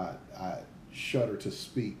name I shudder to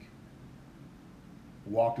speak,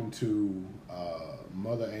 walked into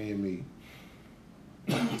Mother AME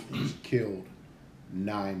and killed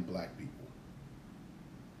 9 black people.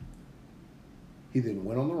 He then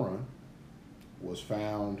went on the run, was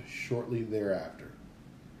found shortly thereafter,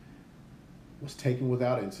 was taken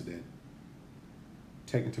without incident,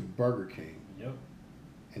 taken to Burger King,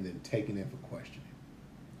 and then taken in for questioning.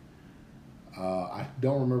 I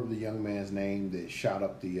don't remember the young man's name that shot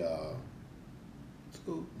up the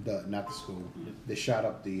school. Not the school. That shot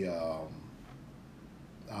up the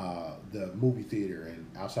movie theater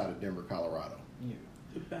outside of Denver, Colorado. Yeah.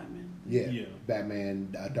 The Batman. Yeah.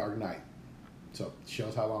 Batman Dark Knight. So it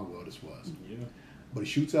shows how long ago this was. Yeah. But he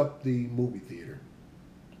shoots up the movie theater.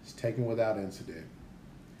 He's taken without incident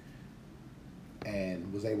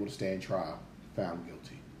and was able to stand trial, found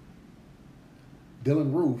guilty.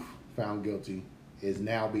 Dylan Roof, found guilty, is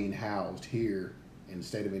now being housed here in the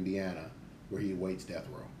state of Indiana where he awaits death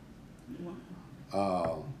row.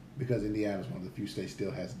 Wow. Because Indiana is one of the few states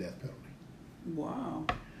still has death penalty. Wow.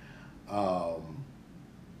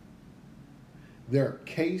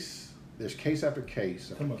 There's case after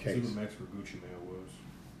case after Come up case. Supermax where Gucci Man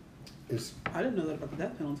was. I didn't know that about the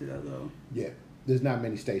death penalty though. Yeah, there's not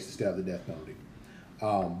many states that still have the death penalty.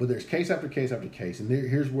 But there's case after case after case. And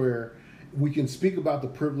here's where we can speak about the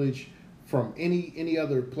privilege from any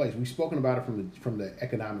other place. We've spoken about it from the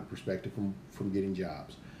economic perspective, from getting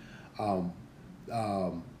jobs.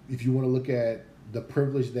 If you want to look at the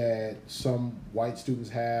privilege that some white students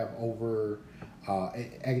have over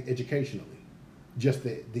educationally, just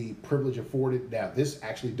the privilege afforded. Now, this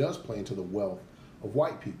actually does play into the wealth of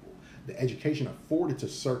white people. The education afforded to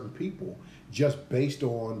certain people just based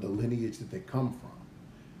on the lineage that they come from,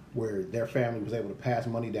 where their family was able to pass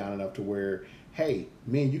money down enough to where, hey,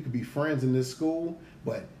 me and you could be friends in this school,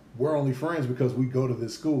 but we're only friends because we go to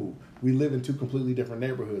this school. We live in 2 completely different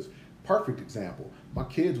neighborhoods. Perfect example. My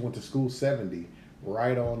kids went to school 70,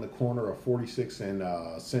 right on the corner of 46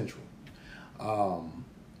 and Central.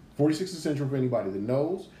 46 and Central, for anybody that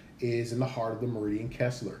knows, is in the heart of the Meridian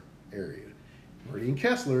Kessler area. Meridian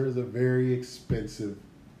Kessler is a very expensive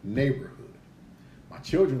neighborhood. My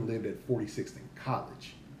children lived at 46th and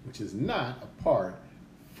College, which is not a part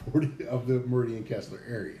of the Meridian Kessler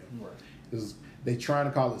area. Right. They trying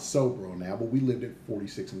to call it Sobro now, but we lived at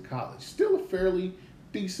 46th and College. Still a fairly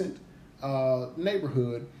decent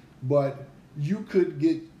neighborhood, but you could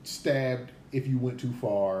get stabbed if you went too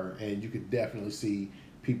far, and you could definitely see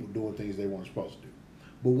people doing things they weren't supposed to do.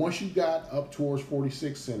 But once you got up towards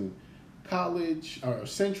 46 and College, or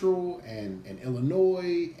Central, and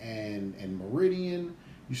Illinois, and Meridian,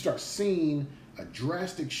 you start seeing a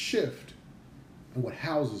drastic shift in what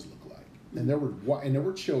houses look like. And there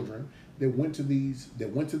were children that went to this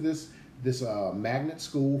magnet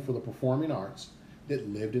school for the performing arts that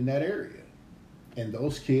lived in that area, and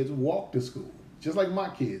those kids walked to school just like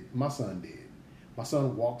my son did. My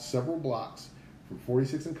son walked several blocks from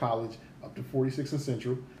 46 in College up to 46 in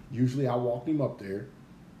Central. Usually I walked him up there,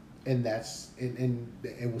 and and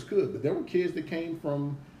it was good. But there were kids that came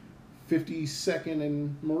from 52nd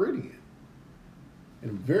and Meridian in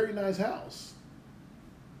a very nice house,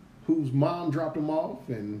 whose mom dropped them off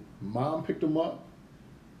and mom picked them up.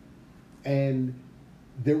 And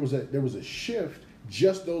there was a shift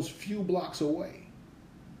just those few blocks away.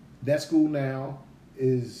 That school now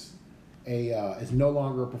is no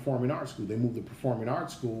longer a performing arts school. They moved the performing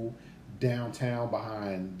arts school downtown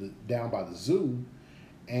down by the zoo,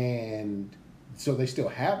 and so they still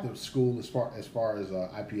have the school as far as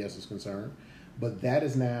IPS is concerned, but that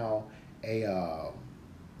is now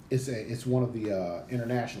it's one of the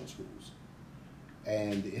international schools,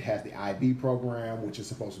 and it has the IB program, which is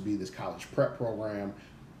supposed to be this college prep program.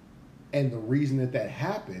 And the reason that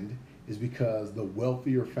happened is because the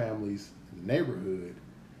wealthier families in the neighborhood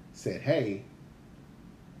said, hey,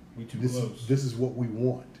 this is what we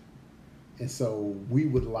want. And so we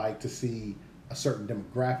would like to see a certain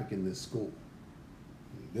demographic in this school.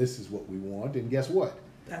 This is what we want. And guess what?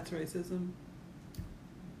 That's racism.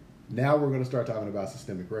 Now we're going to start talking about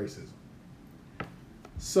systemic racism.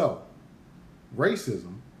 So,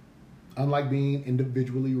 racism, unlike being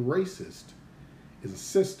individually racist, is a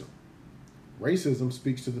system. Racism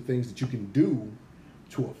speaks to the things that you can do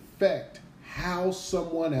to affect how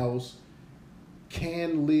someone else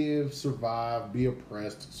can live, survive, be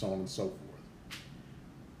oppressed, so on and so forth.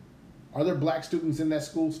 Are there black students in that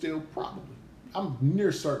school still? Probably. I'm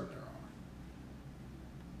near certain there are.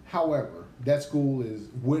 However, that school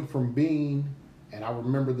went from being, and I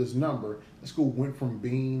remember this number, the school went from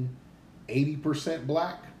being 80%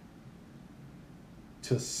 black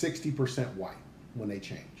to 60% white when they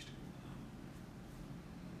changed.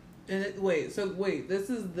 And wait, this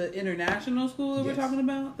is the international school that Yes. we're talking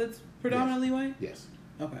about that's predominantly Yes. white? Yes.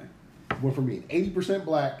 Okay. Went from being 80%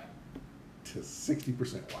 black to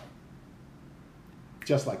 60% white.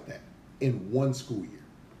 Just like that. In one school year.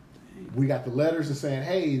 Dang. We got the letters and saying,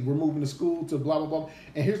 hey, we're moving the school to blah, blah, blah.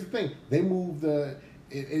 And here's the thing. They moved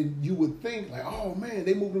and you would think like, oh man,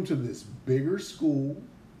 they moved them to this bigger school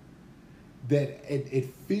that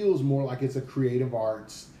it feels more like it's a creative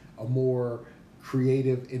arts, a more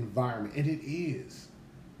creative environment. And it is.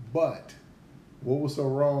 But what was so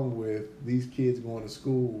wrong with these kids going to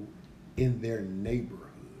school in their neighborhood?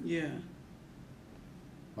 Yeah.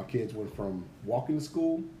 My kids went from walking to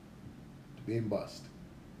school to being bused.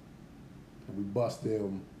 And we bust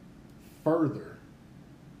them further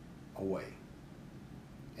away.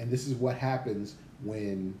 And this is what happens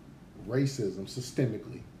when racism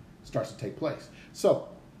systemically starts to take place. So,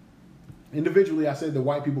 individually, I said that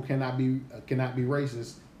white people cannot be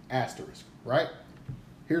racist, asterisk, right?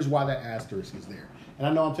 Here's why that asterisk is there. And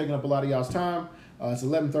I know I'm taking up a lot of y'all's time. It's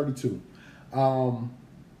 11:32.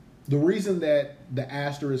 The reason that the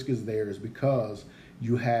asterisk is there is because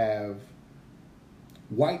you have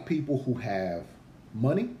white people who have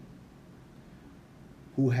money,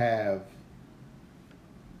 who have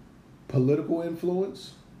political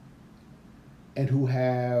influence, and who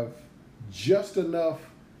have just enough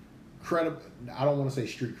I don't want to say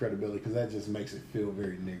street credibility because that just makes it feel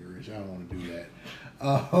very niggerish. I don't want to do that.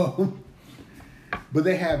 But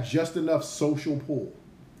they have just enough social pull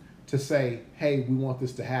to say, hey, we want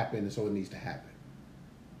this to happen, and so it needs to happen.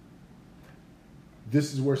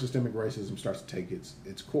 This is where systemic racism starts to take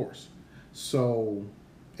its course. So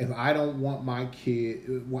if I don't want my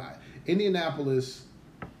kid... Indianapolis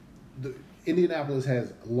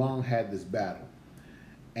has long had this battle.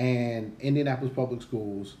 And Indianapolis Public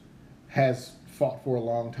Schools has fought for a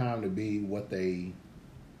long time to be what they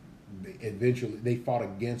fought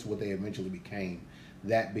against what they eventually became,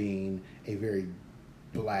 that being a very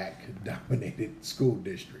black dominated school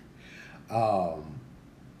district.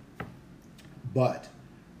 But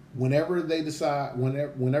whenever you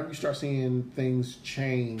start seeing things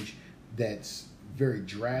change that's very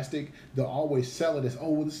drastic, they'll always sell it as, oh,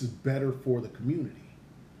 well, this is better for the community.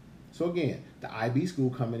 So again, the IB school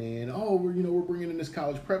coming in, oh, we're bringing in this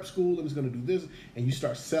college prep school and it's going to do this, and you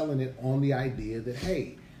start selling it on the idea that,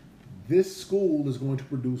 hey, this school is going to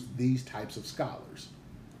produce these types of scholars.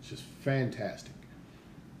 It's just fantastic.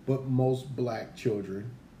 But most black children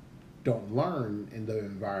don't learn in the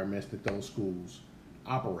environments that those schools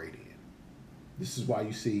operate in. This is why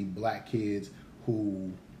you see black kids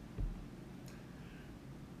who,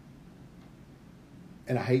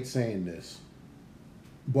 and I hate saying this,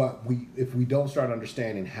 but if we don't start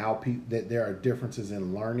understanding how that there are differences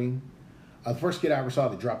in learning. The first kid I ever saw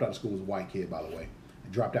that dropped out of school was a white kid, by the way.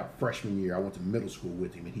 He dropped out freshman year. I went to middle school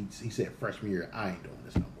with him, and he said freshman year, I ain't doing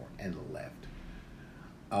this no more, and left.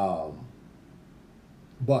 But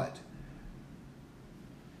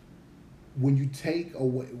when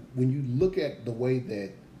you look at the way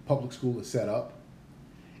that public school is set up,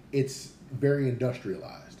 it's very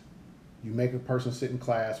industrialized. You make a person sit in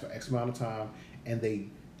class for X amount of time, and they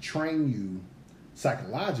train you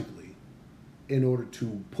psychologically in order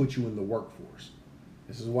to put you in the workforce.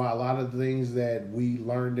 This is why a lot of the things that we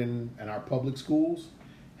learned in our public schools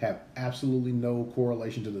have absolutely no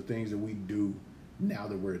correlation to the things that we do now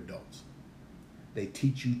that we're adults. They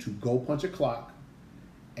teach you to go punch a clock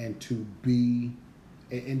and to be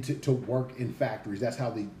and to work in factories. That's how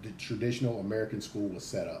the traditional American school was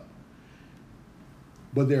set up.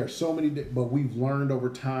 But there are so many. But we've learned over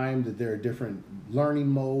time that there are different learning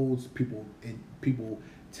modes. People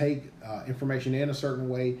take information in a certain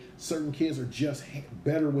way. Certain kids are just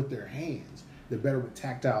better with their hands. They're better with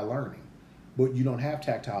tactile learning. But you don't have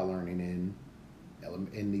tactile learning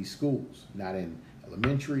in these schools. Not in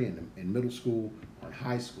elementary and in middle school or in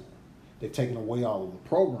high school. They've taken away all of the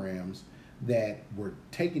programs that were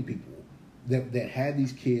taking people that had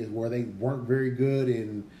these kids where they weren't very good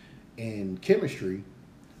in chemistry,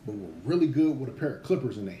 but were really good with a pair of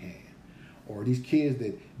clippers in their hand, or these kids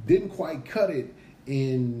that didn't quite cut it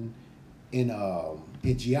in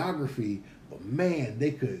geography, but man,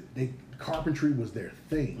 carpentry was their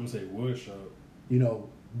thing. I'm gonna say wood shop.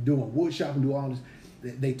 Doing wood shop and do all this.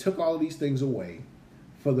 They took all of these things away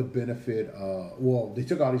for the benefit. They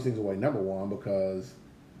took all these things away. Number one, because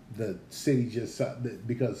the city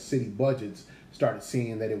because city budgets started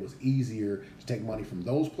seeing that it was easier to take money from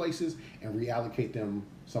those places and reallocate them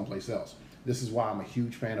someplace else. This is why I'm a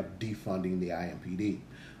huge fan of defunding the IMPD.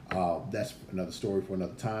 That's another story for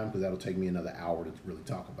another time, because that'll take me another hour to really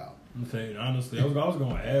talk about. I'm saying honestly, I was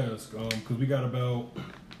going to ask because we got about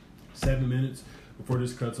 7 minutes before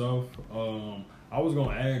this cuts off. I was going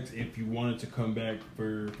to ask if you wanted to come back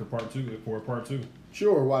for part two.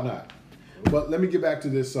 Sure, why not? But let me get back to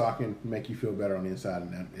this so I can make you feel better on the inside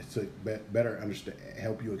and to better understand,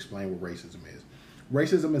 help you explain what racism is.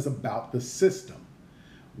 Racism is about the system.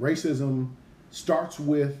 Racism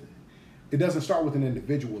it doesn't start with an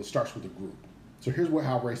individual, it starts with a group. So here's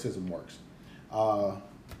how racism works.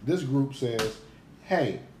 This group says,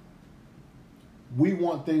 hey, we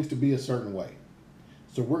want things to be a certain way.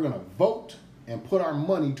 So we're going to vote and put our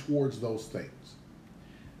money towards those things.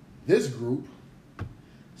 This group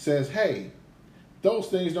says, hey, those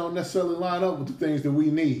things don't necessarily line up with the things that we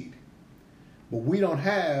need. But we don't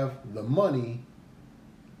have the money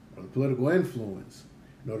or the political influence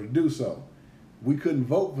in order to do so. We couldn't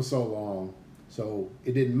vote for so long, so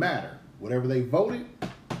it didn't matter. Whatever they voted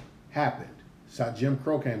happened. That's how Jim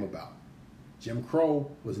Crow came about. Jim Crow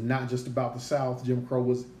was not just about the South. Jim Crow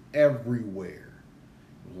was everywhere.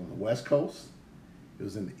 It was on the West Coast. It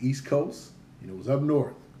was in the East Coast. And it was up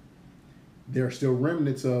north. There are still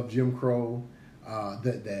remnants of Jim Crow,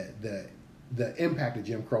 the impact of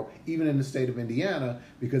Jim Crow, even in the state of Indiana,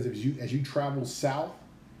 because as you travel south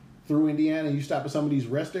through Indiana, you stop at some of these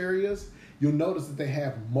rest areas, you'll notice that they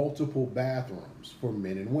have multiple bathrooms for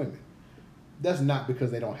men and women. That's not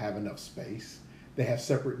because they don't have enough space. They have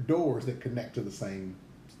separate doors that connect to the same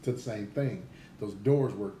thing. Those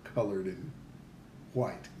doors were colored in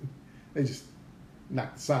white. They just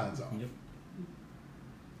knocked the signs off. Yep.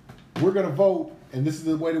 We're going to vote, and this is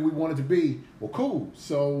the way that we want it to be. Well, cool.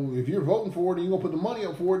 So if you're voting for it and you're going to put the money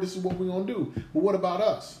up for it, this is what we're going to do. But what about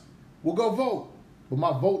us? We'll go vote. But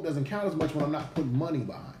my vote doesn't count as much when I'm not putting money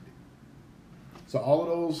behind it. So all of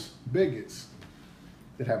those bigots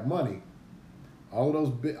that have money, all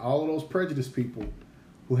of those prejudiced people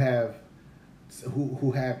who have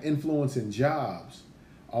influence in jobs,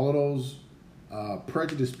 all of those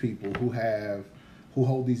prejudiced people who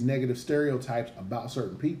hold these negative stereotypes about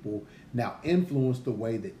certain people now influence the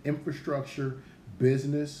way that infrastructure,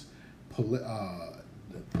 business,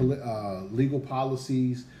 legal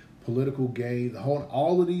policies, political gain,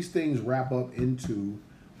 all of these things wrap up into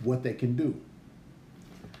what they can do.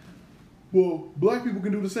 Well, black people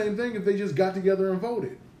can do the same thing if they just got together and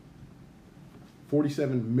voted.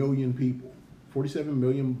 47 million people, 47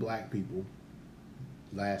 million black people,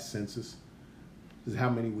 last census, this is how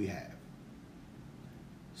many we have.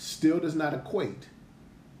 Still does not equate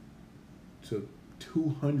to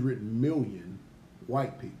 200 million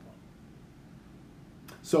white people.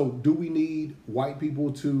 So do we need white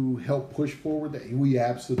people to help push forward that? We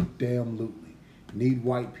absolutely need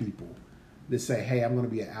white people that say, hey, I'm going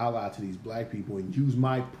to be an ally to these black people and use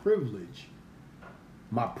my privilege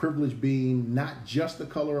being not just the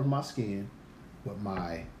color of my skin, but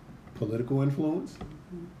my political influence,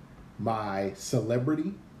 my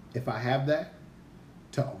celebrity, if I have that,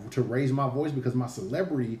 to raise my voice because my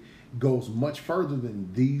celebrity goes much further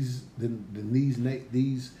than these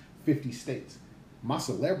 50 states. My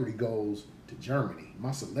celebrity goes to Germany.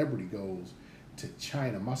 My celebrity goes to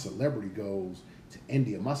China. My celebrity goes to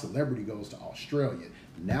India. My celebrity goes to Australia.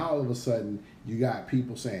 Now all of a sudden you got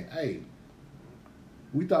people saying, hey,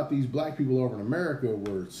 we thought these black people over in America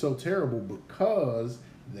were so terrible because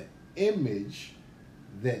the image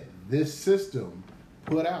that this system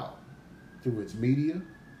put out through its media,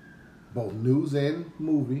 both news and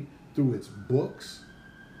movie, through its books,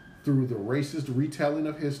 through the racist retelling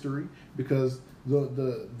of history, because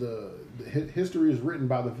the history is written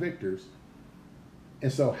by the victors.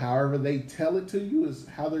 And so however they tell it to you is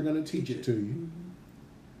how they're going to teach it to you.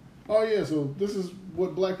 Oh yeah, so this is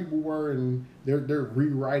what black people were, and they're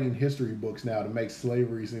rewriting history books now to make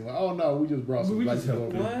slavery seem like, oh no, we just brought some black people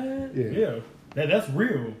over. What? Yeah. That's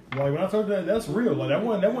real. Like when I told you that's real. Like that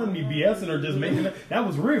wasn't me BSing or just making it. That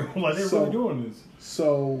was real. Like they're really doing this.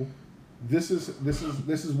 So this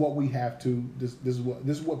is what we have to. This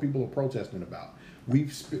is what people are protesting about.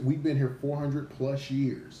 We've been here 400 plus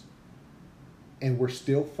years, and we're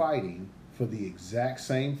still fighting for the exact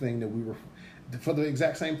same thing that we were. For the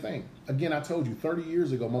exact same thing. Again, I told you 30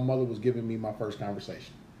 years ago, my mother was giving me my first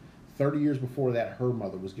conversation. 30 years before that, her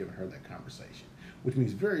mother was giving her that conversation. Which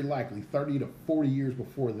means very likely 30 to 40 years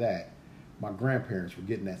before that, my grandparents were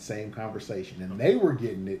getting that same conversation. And they were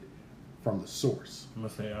getting it from the source. I'm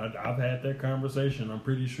going to say, I've had that conversation. I'm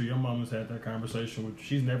pretty sure your mama's had that conversation with you.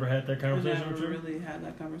 She's never had that conversation with you? I never really had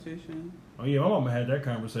that conversation. Oh, yeah, my mama had that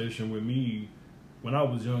conversation with me when I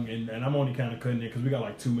was young, and I'm only kind of cutting it because we got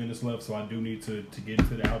like 2 minutes left, so I do need to get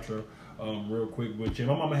into the outro real quick. But yeah,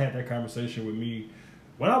 my mama had that conversation with me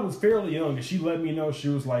when I was fairly young, and she let me know, she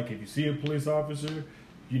was like, if you see a police officer,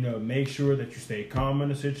 make sure that you stay calm in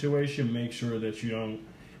the situation, make sure that you don't,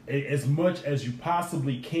 as much as you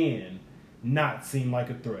possibly can, not seem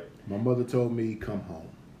like a threat. My mother told me, come home.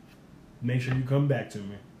 Make sure you come back to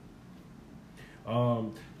me.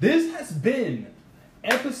 This has been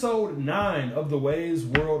Episode 9 of the Wei'S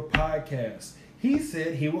World Podcast. He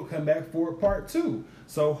said he will come back for part 2.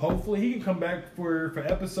 So hopefully he can come back for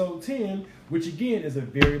episode 10, which again is a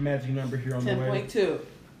very magic number here on the Way. 10.2.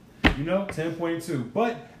 10.2.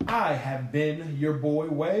 But I have been your boy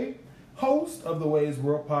Way, host of the Wei'S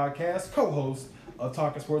World Podcast, co-host of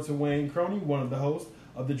Talking Sports with Wayne Crony, one of the hosts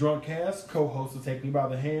of the Drunk Cast, co-host of Take Me By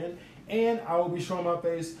the Hand, and I will be showing my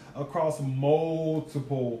face across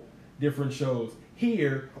multiple different shows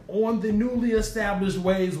here on the newly established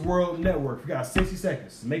Wei'S World Network. We got 60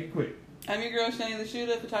 seconds. Make it quick. I'm your girl, Shani the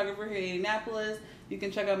Shooter, photographer here in Indianapolis. You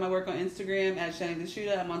can check out my work on Instagram at Shani the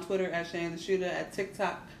Shooter. I'm on Twitter at Shani the Shooter, at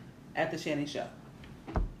TikTok at The Shani Show.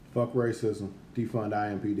 Fuck racism. Defund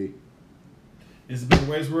IMPD. This has been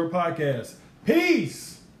the Wei'S World Podcast.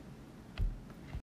 Peace!